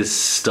of like this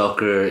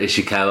stalker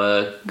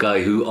Ishikawa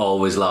guy who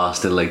always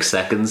lost in like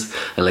seconds,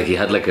 and like he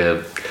had like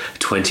a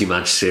 20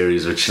 match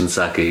series with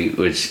Shinsaki,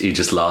 which he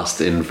just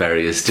lost in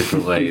various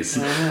different ways.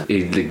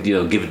 He'd, like, you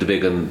know, give it the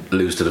big and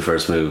lose to the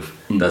first move.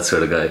 That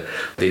sort of guy.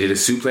 They did a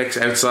suplex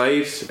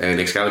outside, and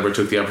Excalibur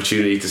took the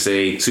opportunity to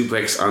say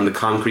suplex on the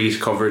concrete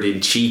covered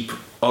in cheap,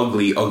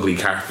 ugly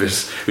carpet,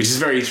 which is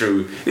very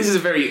true. This is a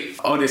very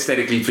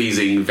unaesthetically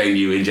pleasing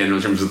venue in general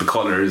in terms of the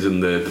colours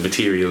and the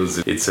materials.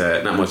 It's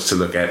not much to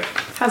look at.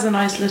 Has a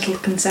nice little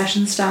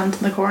concession stand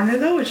in the corner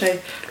though, which I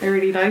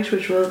really liked,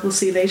 which we'll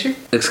see later.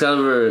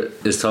 Excalibur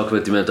is talking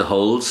about the amount of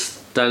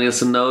holds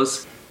Danielson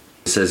knows.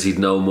 He says he'd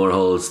know more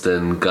holds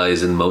than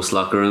guys in most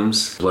locker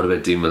rooms. What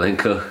about Dean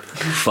Malenko?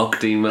 Fuck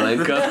Dean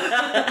Malenko.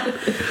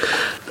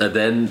 And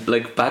then,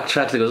 like,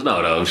 backtracked and goes, no,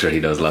 I'm sure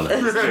he knows a lot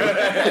of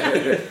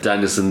holds.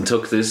 Danielson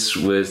took this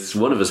with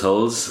one of his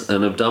holds,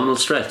 an abdominal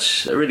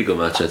stretch. A really good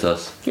match, I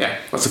thought. Yeah,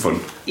 lots of fun.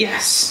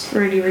 Yes,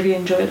 really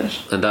enjoyed it.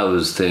 And that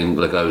was the thing,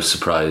 like, I was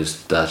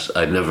surprised that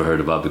I'd never heard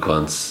of Bobby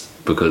Quance,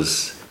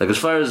 because, like, as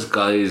far as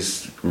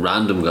guys,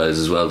 random guys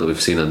as well that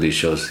we've seen on these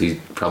shows,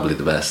 he's probably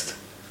the best.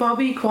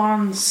 Bobby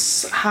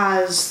Quance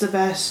has the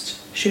best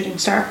shooting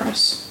star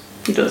press.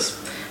 He does.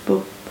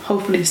 but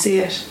hopefully see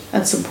it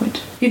at some point.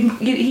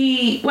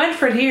 He went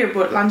for it here,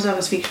 but landed on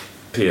his feet.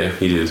 Yeah,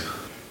 he did.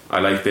 I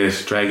like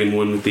that Dragon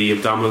won with the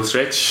abdominal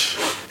stretch.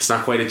 It's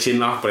not quite a chin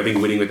lock, but I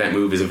think winning with that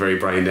move is a very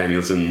Bryan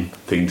Danielson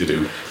thing to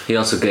do. He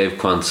also gave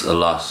Quant a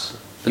lot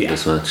in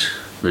this match.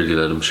 Really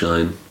let him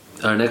shine.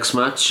 Our next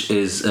match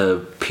is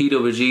a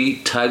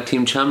PWG Tag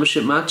Team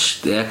Championship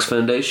match. The X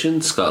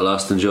Foundation, Scott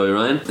Lost and Joey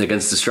Ryan,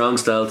 against the Strong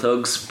Style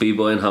Thugs,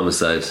 B-Boy and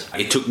Homicide.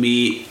 It took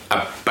me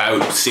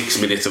about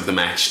 6 minutes of the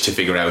match to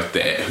figure out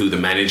who the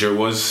manager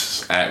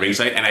was at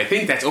ringside, and I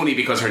think that's only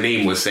because her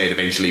name was said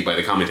eventually by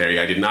the commentary.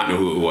 I did not know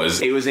who it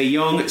was. It was a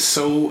young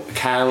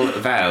SoCal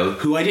Val,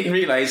 who I didn't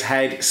realise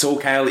had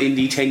SoCal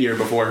indie tenure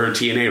before her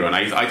TNA run.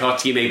 I thought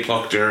TNA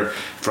plucked her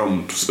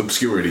from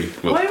obscurity.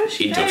 Well, Why was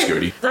she into there?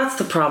 obscurity. That's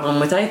the problem.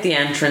 Without the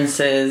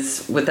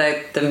entrances, without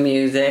the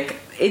music,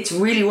 it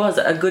really was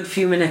a good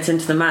few minutes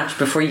into the match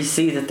before you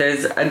see that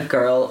there's a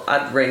girl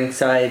at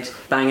ringside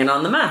banging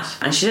on the mat,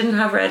 and she didn't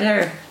have red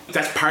hair.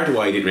 That's part of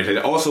why I didn't rent it.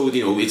 Also,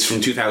 it's from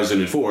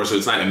 2004, so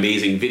it's not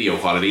amazing video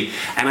quality.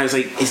 And I was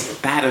like, is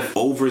that an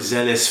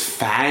overzealous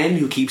fan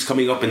who keeps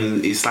coming up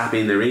and is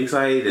slapping the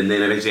ringside? And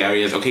then eventually I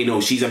realized, okay,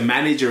 no, she's a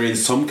manager in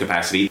some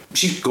capacity.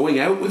 She's going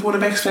out with one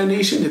of X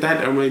Foundation.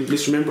 Am I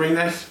misremembering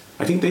that?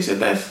 I think they said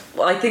that.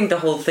 Well, I think the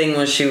whole thing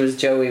was she was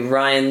Joey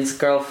Ryan's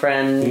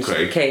girlfriend,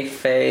 Okay.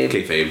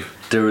 kayfabe.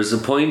 There was a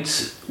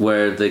point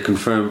where they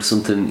confirmed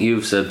something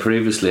you've said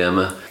previously,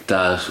 Emma,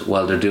 that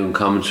while they're doing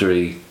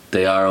commentary,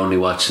 they are only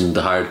watching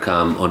the hard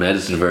cam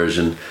unedited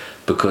version,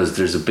 because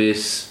there's a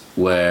bit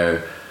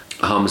where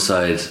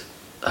Homicide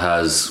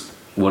has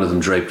one of them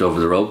draped over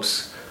the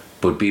ropes,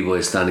 but B-Boy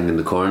is standing in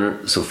the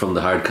corner, so from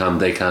the hard cam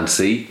they can't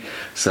see,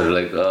 so they're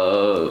like,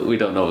 oh, we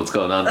don't know what's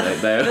going on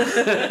right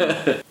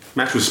now.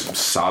 Match was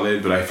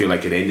solid, but I feel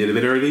like it ended a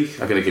bit early.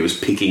 I feel like it was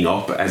picking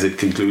up as it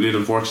concluded,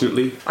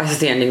 unfortunately. I thought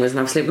the ending was an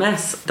absolute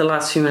mess. The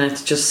last few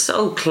minutes just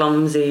so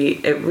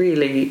clumsy. It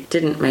really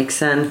didn't make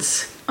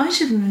sense. I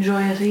didn't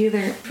enjoy it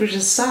either, which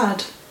is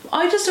sad.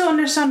 I just don't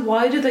understand,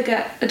 why did they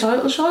get a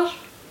title shot?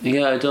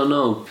 Yeah, I don't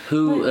know.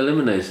 Who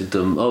eliminated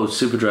them? Oh,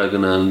 Super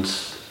Dragon and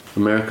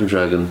American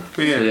Dragon.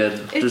 Yeah. So, yeah,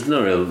 there's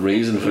no real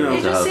reason for them It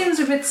to just have. seems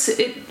a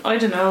bit, I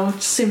don't know, it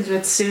just seems a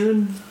bit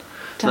soon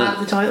to have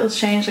the titles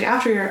changed, like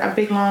after a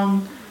big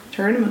long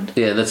tournament.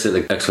 Yeah, that's it.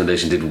 Like, X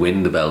Foundation did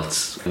win the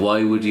belts.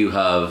 Why would you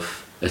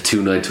have a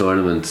 2-night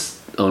tournament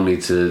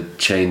only to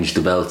change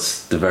the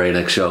belts the very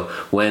next show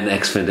when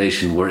X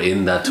Foundation were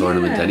in that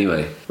tournament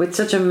anyway? With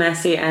such a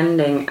messy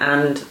ending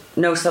and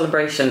no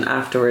celebration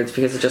afterwards,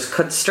 because it just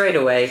cuts straight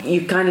away.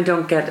 You kind of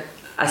don't get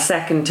a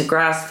second to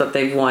grasp that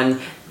they've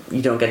won.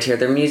 You don't get to hear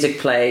their music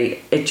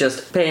play. It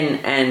just pin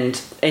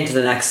end into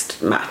the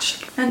next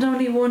match. And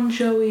only one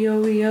Joey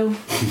Yo.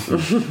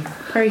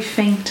 Very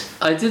faint.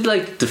 I did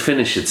like the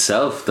finish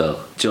itself,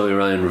 though. Joey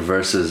Ryan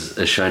reverses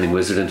a shining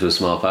wizard into a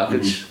small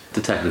package. The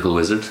technical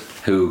wizard,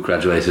 who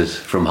graduated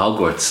from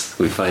Hogwarts,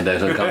 we find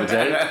out on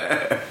commentary.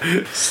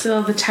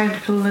 Still the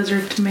technical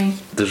lizard to me.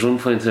 There's one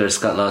point there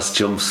Scott Lost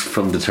jumps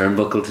from the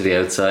turnbuckle to the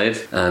outside,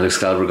 and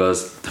Excalibur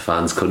goes, the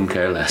fans couldn't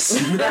care less.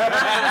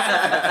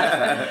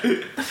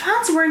 The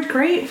fans weren't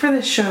great for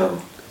this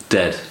show.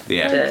 Dead.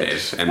 Yeah, Dead. it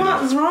did. And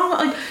What was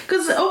wrong?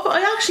 Because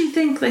I actually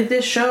think like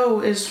this show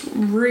is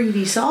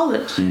really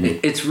solid.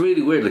 It's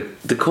really weird.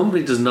 Like, the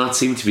company does not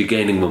seem to be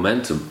gaining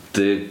momentum.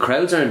 The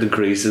crowds aren't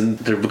increasing.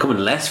 They're becoming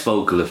less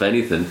vocal, if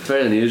anything. It's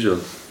very unusual.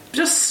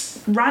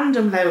 Just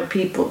random loud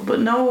people, but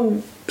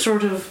no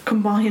sort of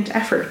combined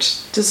effort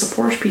to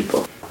support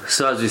people.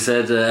 So as we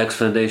said, X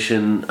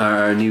Foundation are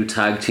our new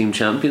tag team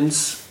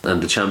champions,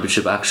 and the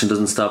championship action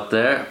doesn't stop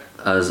there,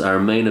 as our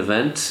main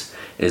event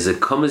is a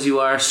come as you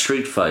are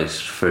street fight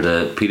for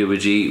the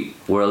PWG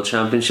World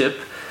Championship.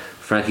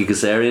 Frankie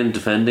Kazarian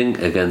defending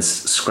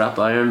against Scrap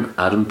Iron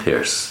Adam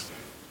Pearce.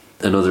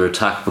 Another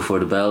attack before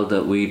the bell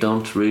that we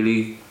don't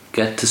really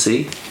get to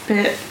see.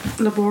 Bit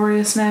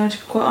laborious now, to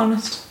be quite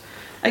honest.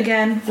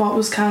 Again, what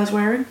was Kaz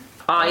wearing?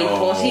 I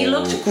thought he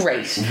looked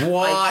great.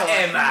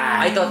 Whatever.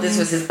 I thought this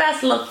was his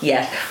best look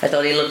yet. I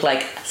thought he looked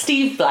like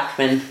Steve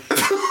Blackman.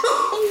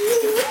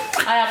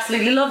 I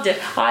absolutely loved it.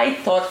 I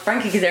thought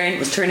Frankie Kazarian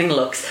was turning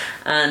looks,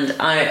 and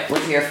I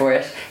was here for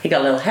it. He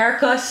got a little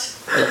haircut,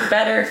 looked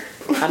better.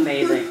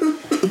 Amazing.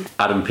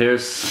 Adam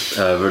Pearce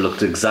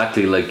looked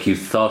exactly like you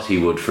thought he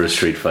would for a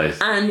street fight.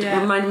 And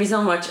reminded me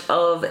so much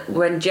of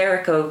when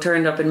Jericho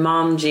turned up in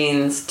mom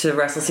jeans to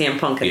wrestle CM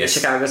Punk at the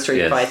Chicago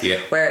street fight,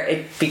 where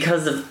it,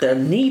 because of the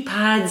knee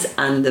pads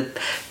and the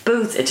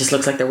boots, it just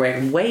looks like they're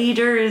wearing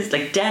waders,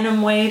 like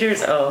denim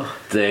waders. Oh,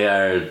 they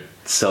are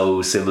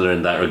so similar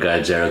in that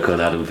regard, Jericho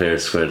and Adam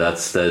Pearce, where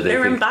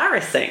they're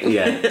embarrassing.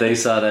 Yeah, they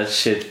saw that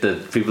shit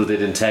that people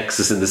did in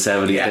Texas in the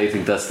 70s. They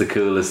think that's the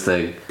coolest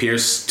thing.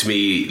 Pearce to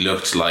me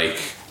looked like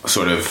a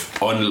sort of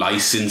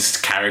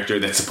unlicensed character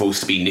that's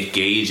supposed to be Nick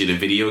Gage in a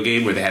video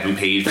game where they haven't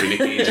paid for Nick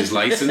Gage's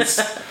license,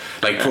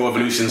 like Pro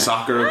Evolution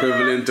Soccer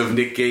equivalent of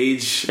Nick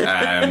Gage.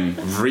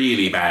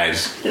 Really bad.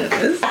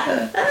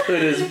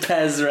 With his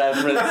Pez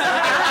reference.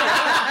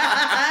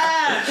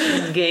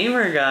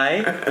 Gamer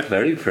guy.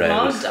 Very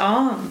proud. Logged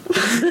on.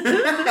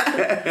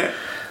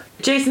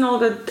 Jason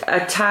Allgood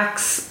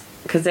attacks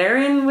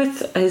Kazarian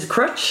with his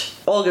crutch.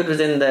 Allgood was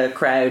in the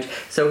crowd,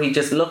 so he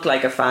just looked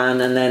like a fan,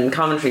 and then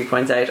commentary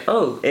points out,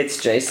 oh,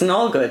 it's Jason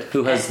Allgood.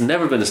 Who has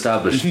never been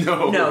established.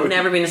 No,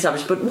 never been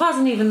established, but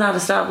wasn't even that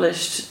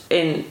established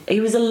he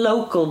was a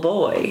local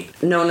boy,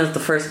 known as the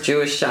first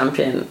Jewish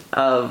champion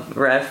of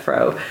Rev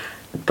Pro,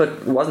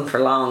 but wasn't for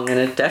long, and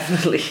it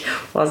definitely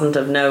wasn't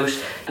of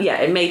note.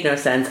 Yeah, it made no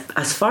sense.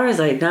 As far as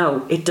I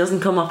know, it doesn't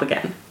come up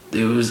again.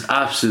 It was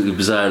absolutely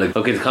bizarre. Like,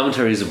 okay, the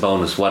commentary is a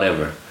bonus,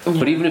 whatever. Yeah.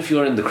 But even if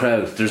you're in the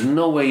crowd, there's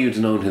no way you'd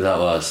have known who that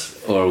was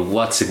or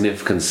what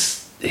significance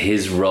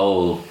his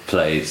role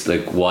plays,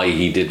 like why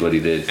he did what he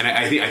did. And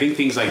I think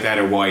things like that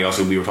are why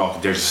also we were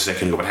talking there just a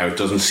second ago about how it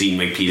doesn't seem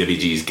like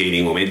PWG is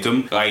gaining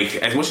momentum. Like,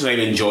 as much as I'm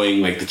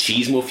enjoying like the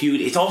Cheesemo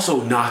feud, it's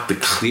also not the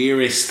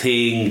clearest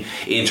thing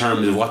in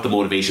terms of what the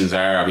motivations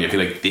are. I mean, I feel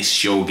like this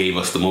show gave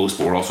us the most,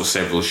 but we're also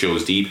several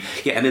shows deep.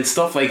 Yeah, and then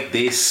stuff like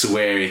this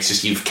where it's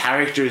just you've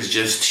characters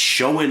just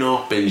showing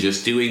up and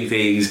just doing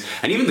things,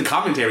 and even the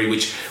commentary,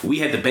 which we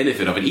had the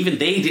benefit of, and even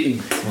they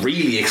didn't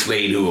really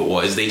explain who it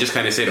was. They just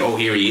kind of said, "Oh,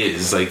 here he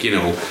is." Like, you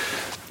know,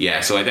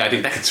 yeah. So I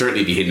think that could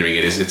certainly be hindering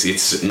it.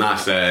 It's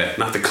not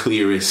the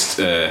clearest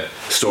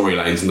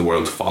storylines in the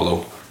world to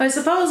follow. I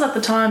suppose at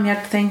the time you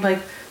have to think, like,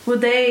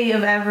 would they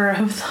have ever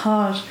have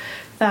thought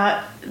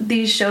that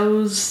these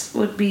shows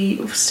would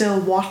be still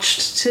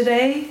watched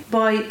today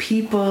by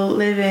people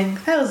living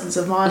thousands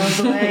of miles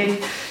away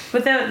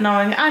without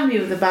knowing any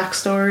of the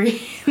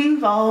backstory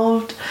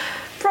involved?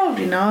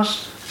 Probably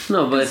not.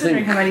 No, but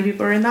Considering how many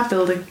people are in that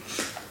building.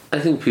 I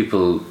think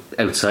people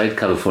outside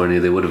California,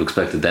 they would have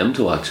expected them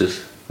to watch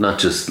it, not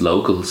just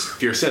locals.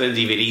 If you're selling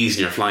DVDs and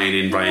you're flying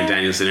in Bryan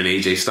Danielson and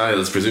AJ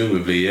Styles,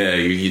 presumably, yeah,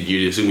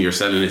 you assume you're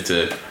selling it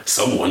to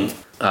someone.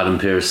 Adam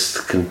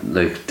Pearce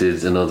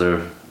did another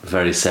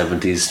very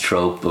 70s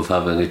trope of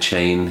having a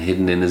chain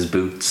hidden in his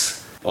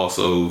boots.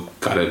 Also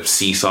got a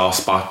seesaw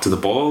spot to the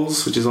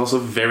balls, which is also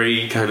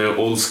very kind of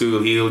old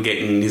school heel,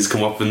 getting his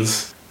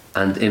comeuppance.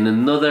 And in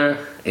another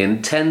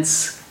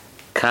intense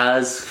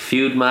Kaz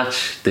feud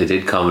match, they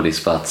did comedy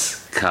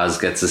spots. Kaz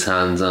gets his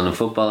hands on a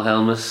football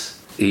helmet.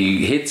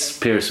 He hits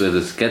Pearce with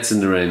it, gets in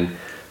the ring.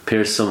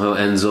 Pearce somehow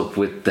ends up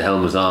with the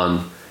helmet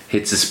on,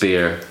 hits a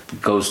spear,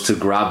 goes to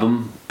grab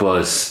him,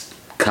 but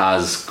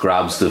Kaz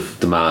grabs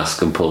the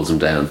mask and pulls him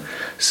down.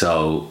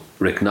 So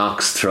Rick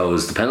Knox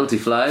throws the penalty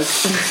flag,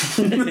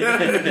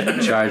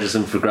 charges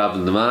him for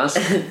grabbing the mask.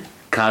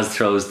 Kaz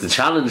throws the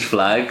challenge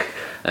flag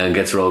and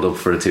gets rolled up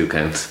for a 2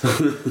 count.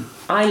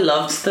 I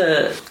loved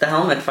the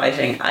helmet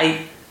fighting.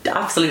 I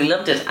absolutely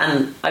loved it,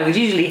 and I would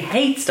usually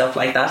hate stuff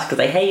like that because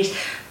I hate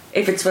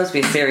if it's supposed to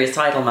be a serious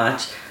title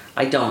match.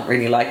 I don't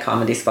really like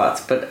comedy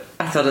spots, but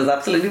I thought it was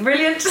absolutely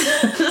brilliant.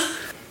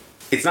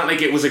 It's not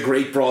like it was a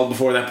great brawl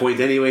before that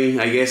point anyway.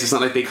 I guess it's not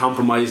like they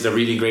compromised a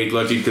really great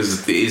blood feud,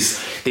 because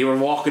they were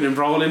walking and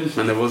brawling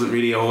and there wasn't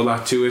really a whole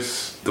lot to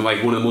it.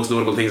 Like, one of the most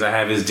notable things I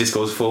have is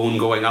Disco's phone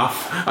going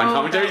off on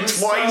commentary that was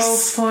twice.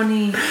 So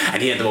funny.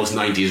 And he had the most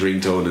 90s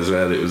ringtone as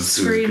well. It was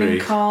Screaming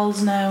great.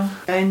 calls now.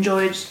 I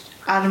enjoyed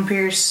Adam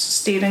Pearce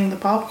stealing the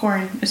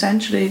popcorn,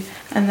 essentially,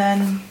 and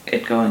then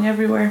it going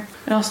everywhere.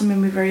 It also made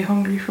me very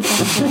hungry for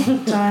popcorn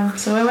at the time,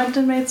 so I went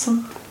and made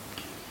some.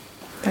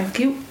 Thank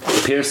you.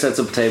 Pearce sets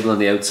up a table on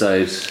the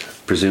outside,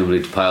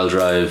 presumably to pile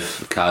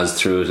drive Kaz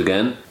through it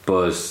again,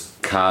 but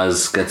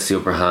Kaz gets the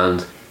upper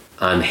hand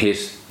and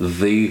hit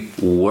the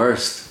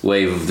worst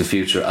wave of the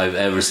future I've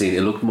ever seen.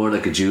 It looked more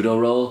like a judo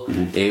roll.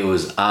 It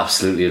was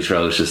absolutely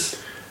atrocious.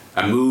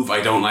 A move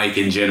I don't like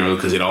in general,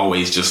 because it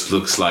always just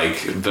looks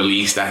like the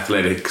least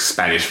athletic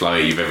Spanish fly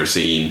you've ever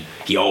seen.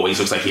 He always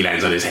looks like he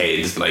lands on his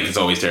head. Like, it's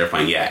always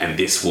terrifying. Yeah, and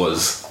this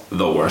was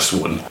the worst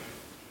one.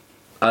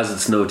 As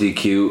it's no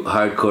DQ,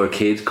 Hardcore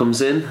Kid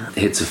comes in,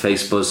 hits a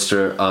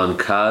facebuster on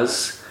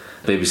Kaz.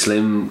 Baby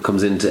Slim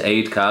comes in to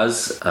aid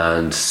Kaz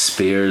and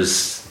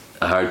spears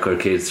a Hardcore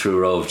Kid through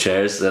a row of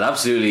chairs. An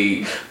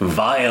absolutely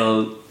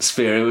vile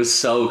spear. It was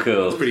so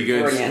cool. It's pretty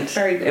good. Brilliant.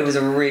 Very good. It was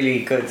a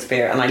really good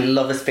spear, and I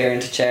love a spear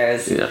into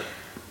chairs. Yeah.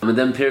 And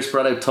then Pearce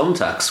brought out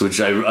thumbtacks,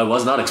 which I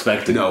was not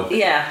expecting. No.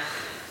 Yeah.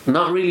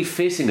 Not really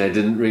fitting, I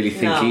didn't really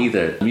think No.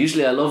 either.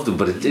 Usually I love them,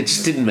 but it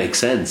just didn't make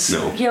sense.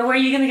 No. Yeah, where are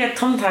you going to get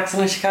thumbtacks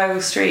on a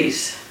Chicago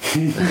street?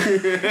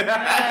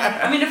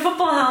 I mean, a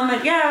football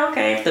helmet, yeah,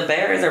 okay. If the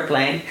Bears are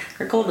playing,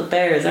 they're called the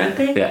Bears, aren't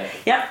they? Yeah.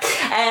 Yeah.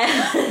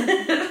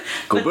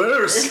 Go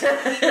Bears!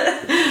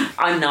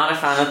 I'm not a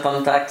fan of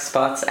thumbtack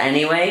spots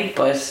anyway,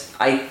 but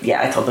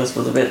I thought this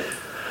was a bit.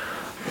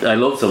 I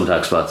love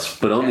thumbtack spots,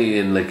 but only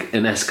in like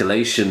an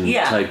escalation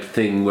Yeah. type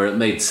thing where it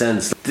made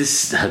sense.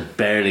 This had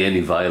barely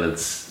any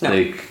violence. No.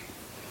 Like,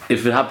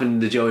 if it happened in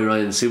the Joey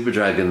Ryan Super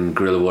Dragon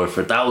Guerrilla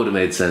Warfare, that would have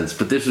made sense.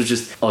 But this was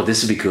just,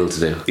 this would be cool to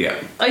do. Yeah.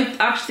 I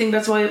actually think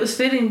that's why it was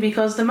fitting,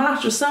 because the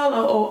match was so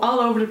all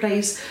over the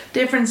place,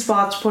 different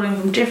spots pulling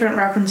from different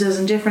references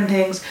and different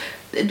things.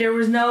 There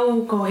was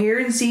no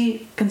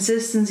coherency,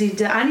 consistency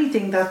to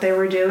anything that they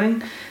were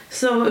doing.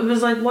 So it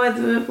was like, why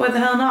the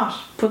hell not?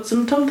 Put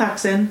some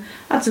thumbtacks in.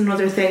 That's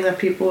another thing that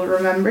people will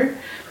remember,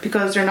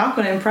 because they're not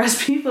going to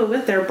impress people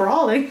with their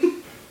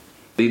brawling.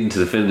 Leading to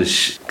the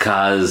finish,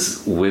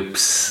 Kaz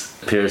whips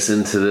Pierce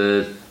into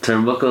the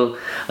turnbuckle,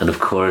 and of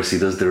course he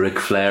does the Ric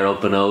Flair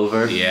up and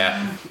over.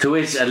 Yeah. To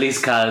which at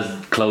least Kaz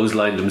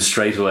clotheslined him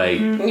straight away.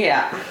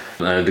 Yeah.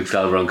 And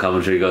Excalibur on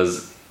commentary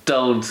goes,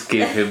 don't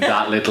give him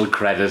that little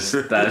credit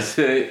that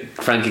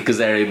Frankie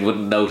Kazarian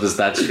wouldn't notice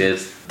that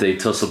shit. They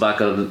tussle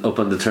back up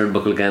on the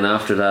turnbuckle again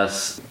after that.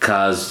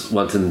 Kaz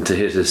wanting to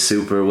hit a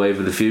super wave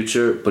of the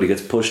future, but he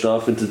gets pushed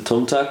off into the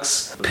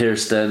thumbtacks.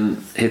 Pierce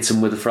then hits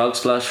him with a frog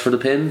splash for the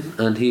pin,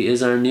 and he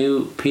is our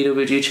new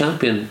PWG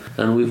champion,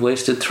 and we've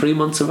wasted 3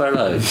 months of our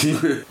lives.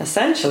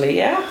 Essentially,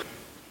 yeah.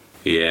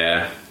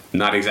 Yeah.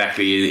 Not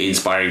exactly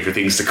inspiring for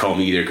things to come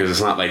either, because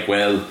it's not like,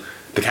 well,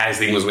 the Kaz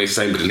thing was a waste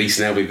of time, but at least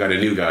now we've got a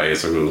new guy,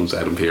 so it's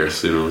Adam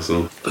Pearce, you know.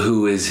 So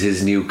Who is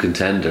his new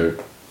contender?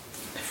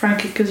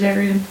 Frankie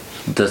Kazarian.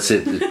 That's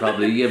it. It's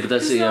probably, yeah, but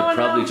that's There's it. no Yeah, one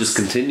probably else. just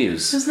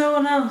continues. There's no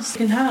one else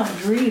can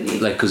have, really.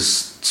 Like,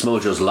 because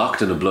Smojo's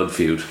locked in a blood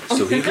feud,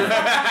 so he can.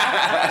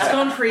 It's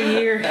gone for a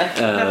year.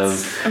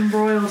 That's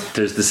embroiled.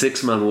 There's the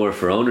 6-man war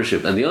for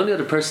ownership, and the only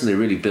other person they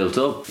really built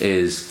up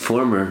is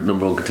former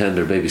number one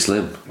contender Baby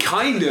Slim.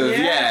 kind of,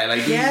 Yeah. yeah.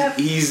 Like Yeah.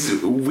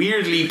 he's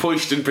weirdly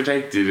pushed and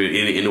protected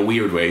in a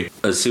weird way.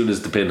 As soon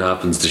as the pin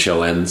happens, the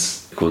show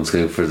ends. Everyone's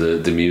going for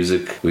the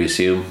music, we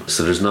assume.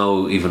 So there's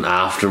no even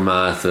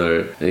aftermath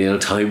or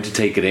time to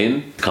take it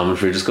in.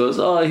 Commentary just goes,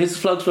 oh, he hits the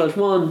frog splash,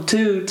 1,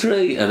 2,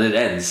 3, and it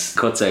ends.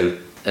 Cuts out.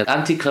 An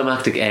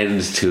anticlimactic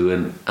end to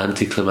an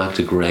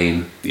anticlimactic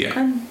reign. Yeah.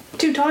 And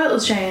 2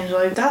 titles changed.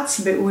 Like, that's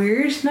a bit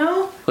weird,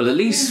 no? Well, at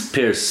least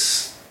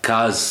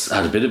Kaz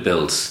had a bit of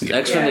build.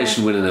 X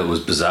Foundation winning it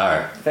was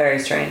bizarre. Very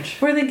strange.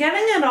 Were they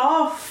getting it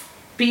off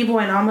B-Boy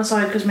and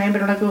Homicide because maybe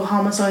they're like, well,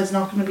 Homicide's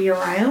not going to be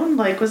around?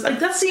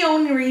 That's the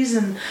only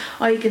reason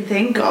I can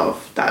think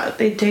of that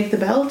they'd take the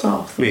belt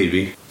off.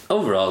 Maybe.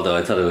 Overall, though,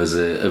 I thought it was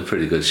a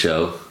pretty good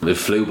show. It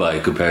flew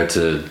by compared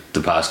to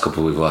the past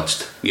couple we've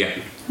watched. Yeah.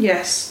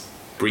 Yes.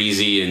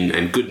 Breezy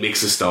and good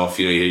mix of stuff.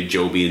 You had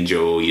Joby and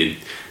Joe, you had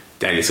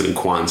Danielson and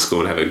Quance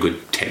going to have a good,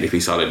 technically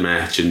solid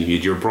match, and you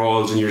had your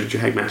brawls and your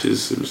tag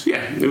matches.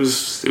 It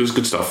was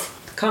good stuff.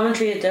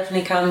 Commentary had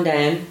definitely calmed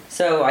down,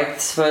 so I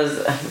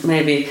suppose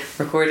maybe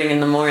recording in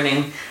the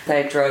morning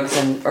without drugs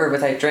or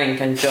without drink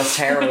and just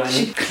heroin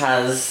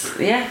has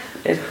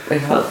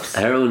it helps.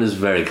 Heroin is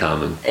very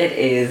common. It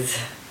is.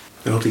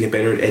 I hope they get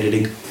better at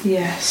editing.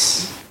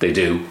 Yes. They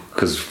do,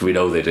 because we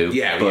know they do.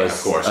 Yeah, but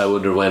of course. I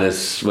wonder when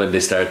they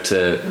start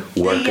to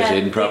work it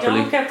in properly.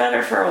 They don't get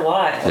better for a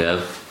while.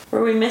 Yeah.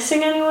 Were we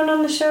missing anyone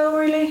on the show,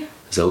 really?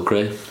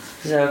 Zokre.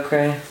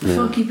 Zokre.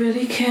 Funky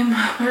Billy Kim,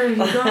 where are you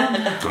gone?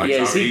 Oh,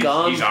 Yeah, is he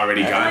gone? He's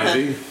already gone, is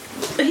he?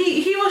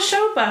 he was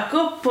showed back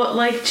up, but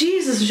like,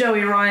 Jesus,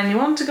 Joey Ryan, you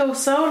want to go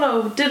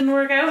solo, it didn't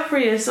work out for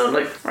you, so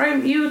like,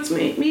 right, it's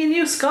me and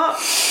you, Scott.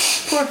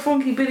 Poor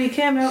Funky Billy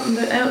Kim out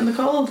in the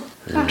cold.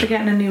 After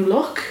getting a new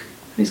look,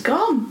 he's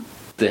gone.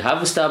 They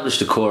have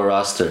established a core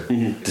roster.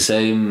 Mm-hmm. The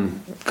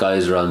same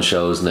guys are on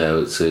shows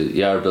now, so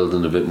you are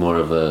building a bit more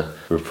of a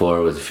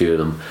rapport with a few of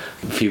them.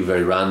 A few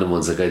very random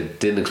ones, like I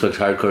didn't expect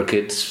Hardcore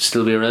Kid to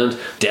still be around.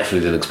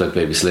 Definitely didn't expect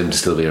Baby Slim to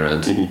still be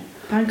around. Mm-hmm.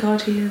 Thank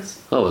God he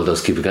is. Oh well,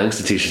 those Keep It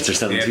Gangsta t-shirts are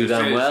selling too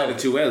damn well.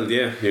 Too well,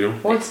 yeah,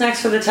 What's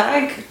next for the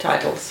tag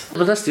titles?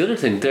 But that's the other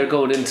thing, they're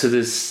going into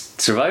this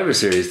Survivor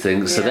Series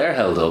thing, so Yeah. they're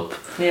held up.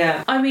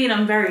 Yeah. I mean,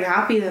 I'm very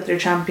happy that they're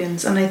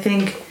champions, and I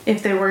think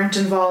if they weren't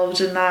involved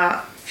in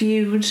that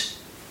feud,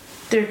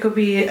 there could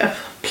be a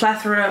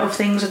plethora of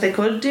things that they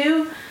could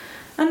do.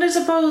 And I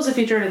suppose if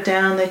you drew it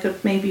down, they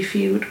could maybe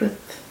feud with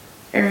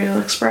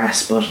Aerial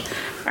Express, but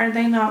are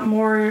they not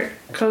more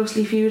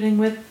closely feuding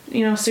with,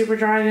 Super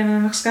Dragon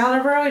and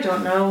Excalibur? I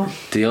don't know.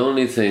 The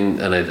only thing,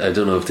 and I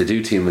don't know if they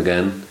do team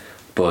again,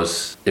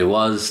 but it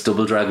was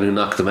Double Dragon who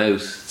knocked them out,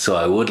 so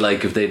I would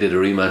like if they did a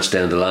rematch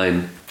down the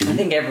line. I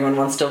think everyone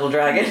wants Double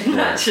Dragon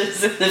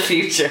matches in the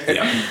future.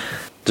 Yeah.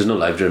 There's no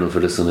live journal for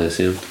this one, I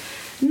assume.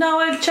 No,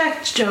 I've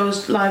checked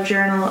Joe's live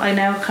journal. I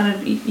now kind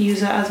of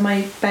use it as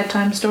my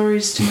bedtime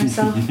stories to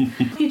myself.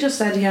 He just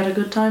said he had a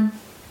good time.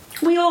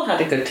 We all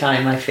had a good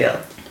time, I feel.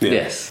 Yeah.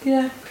 Yes.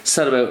 Yeah.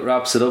 So that about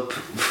wraps it up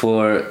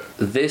for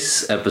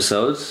this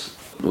episode.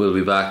 We'll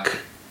be back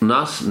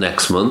not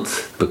next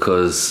month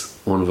because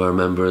one of our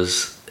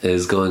members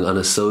is going on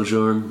a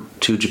sojourn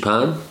to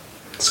Japan.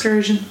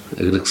 Excursion.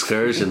 An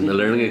excursion, a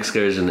learning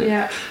excursion.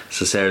 Yeah.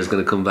 So Sarah's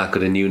going to come back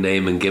with a new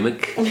name and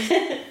gimmick.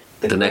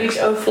 The next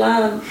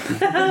O'Flan.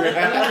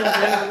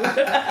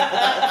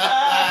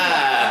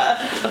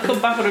 I'll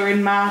come back with her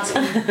in mask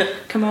and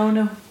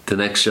kimono. The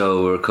next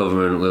show we're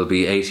covering will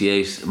be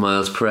 88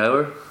 miles per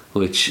hour,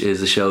 which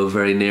is a show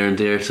very near and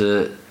dear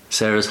to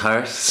Sarah's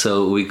heart,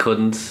 so we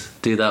couldn't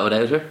do that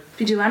without her.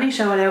 If you do any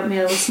show without me,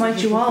 I will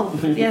smite you all.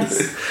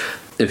 Yes.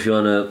 If you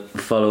want to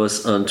follow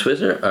us on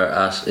Twitter, our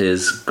 @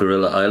 is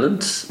Gorilla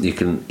Island. You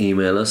can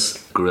email us,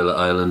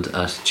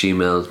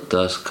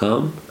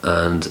 gorillaisland@gmail.com,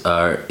 and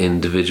our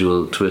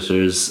individual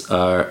Twitters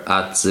are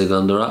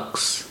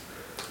 @ZigOnTheRocks.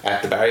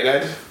 At the Barry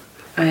Lad.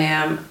 I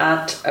am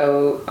at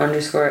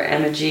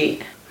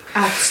O_Emma_G.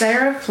 At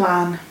Sarah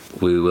Flan.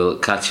 We will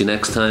catch you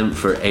next time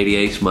for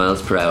 88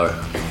 miles per hour.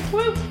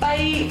 Woo,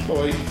 bye.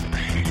 Bye.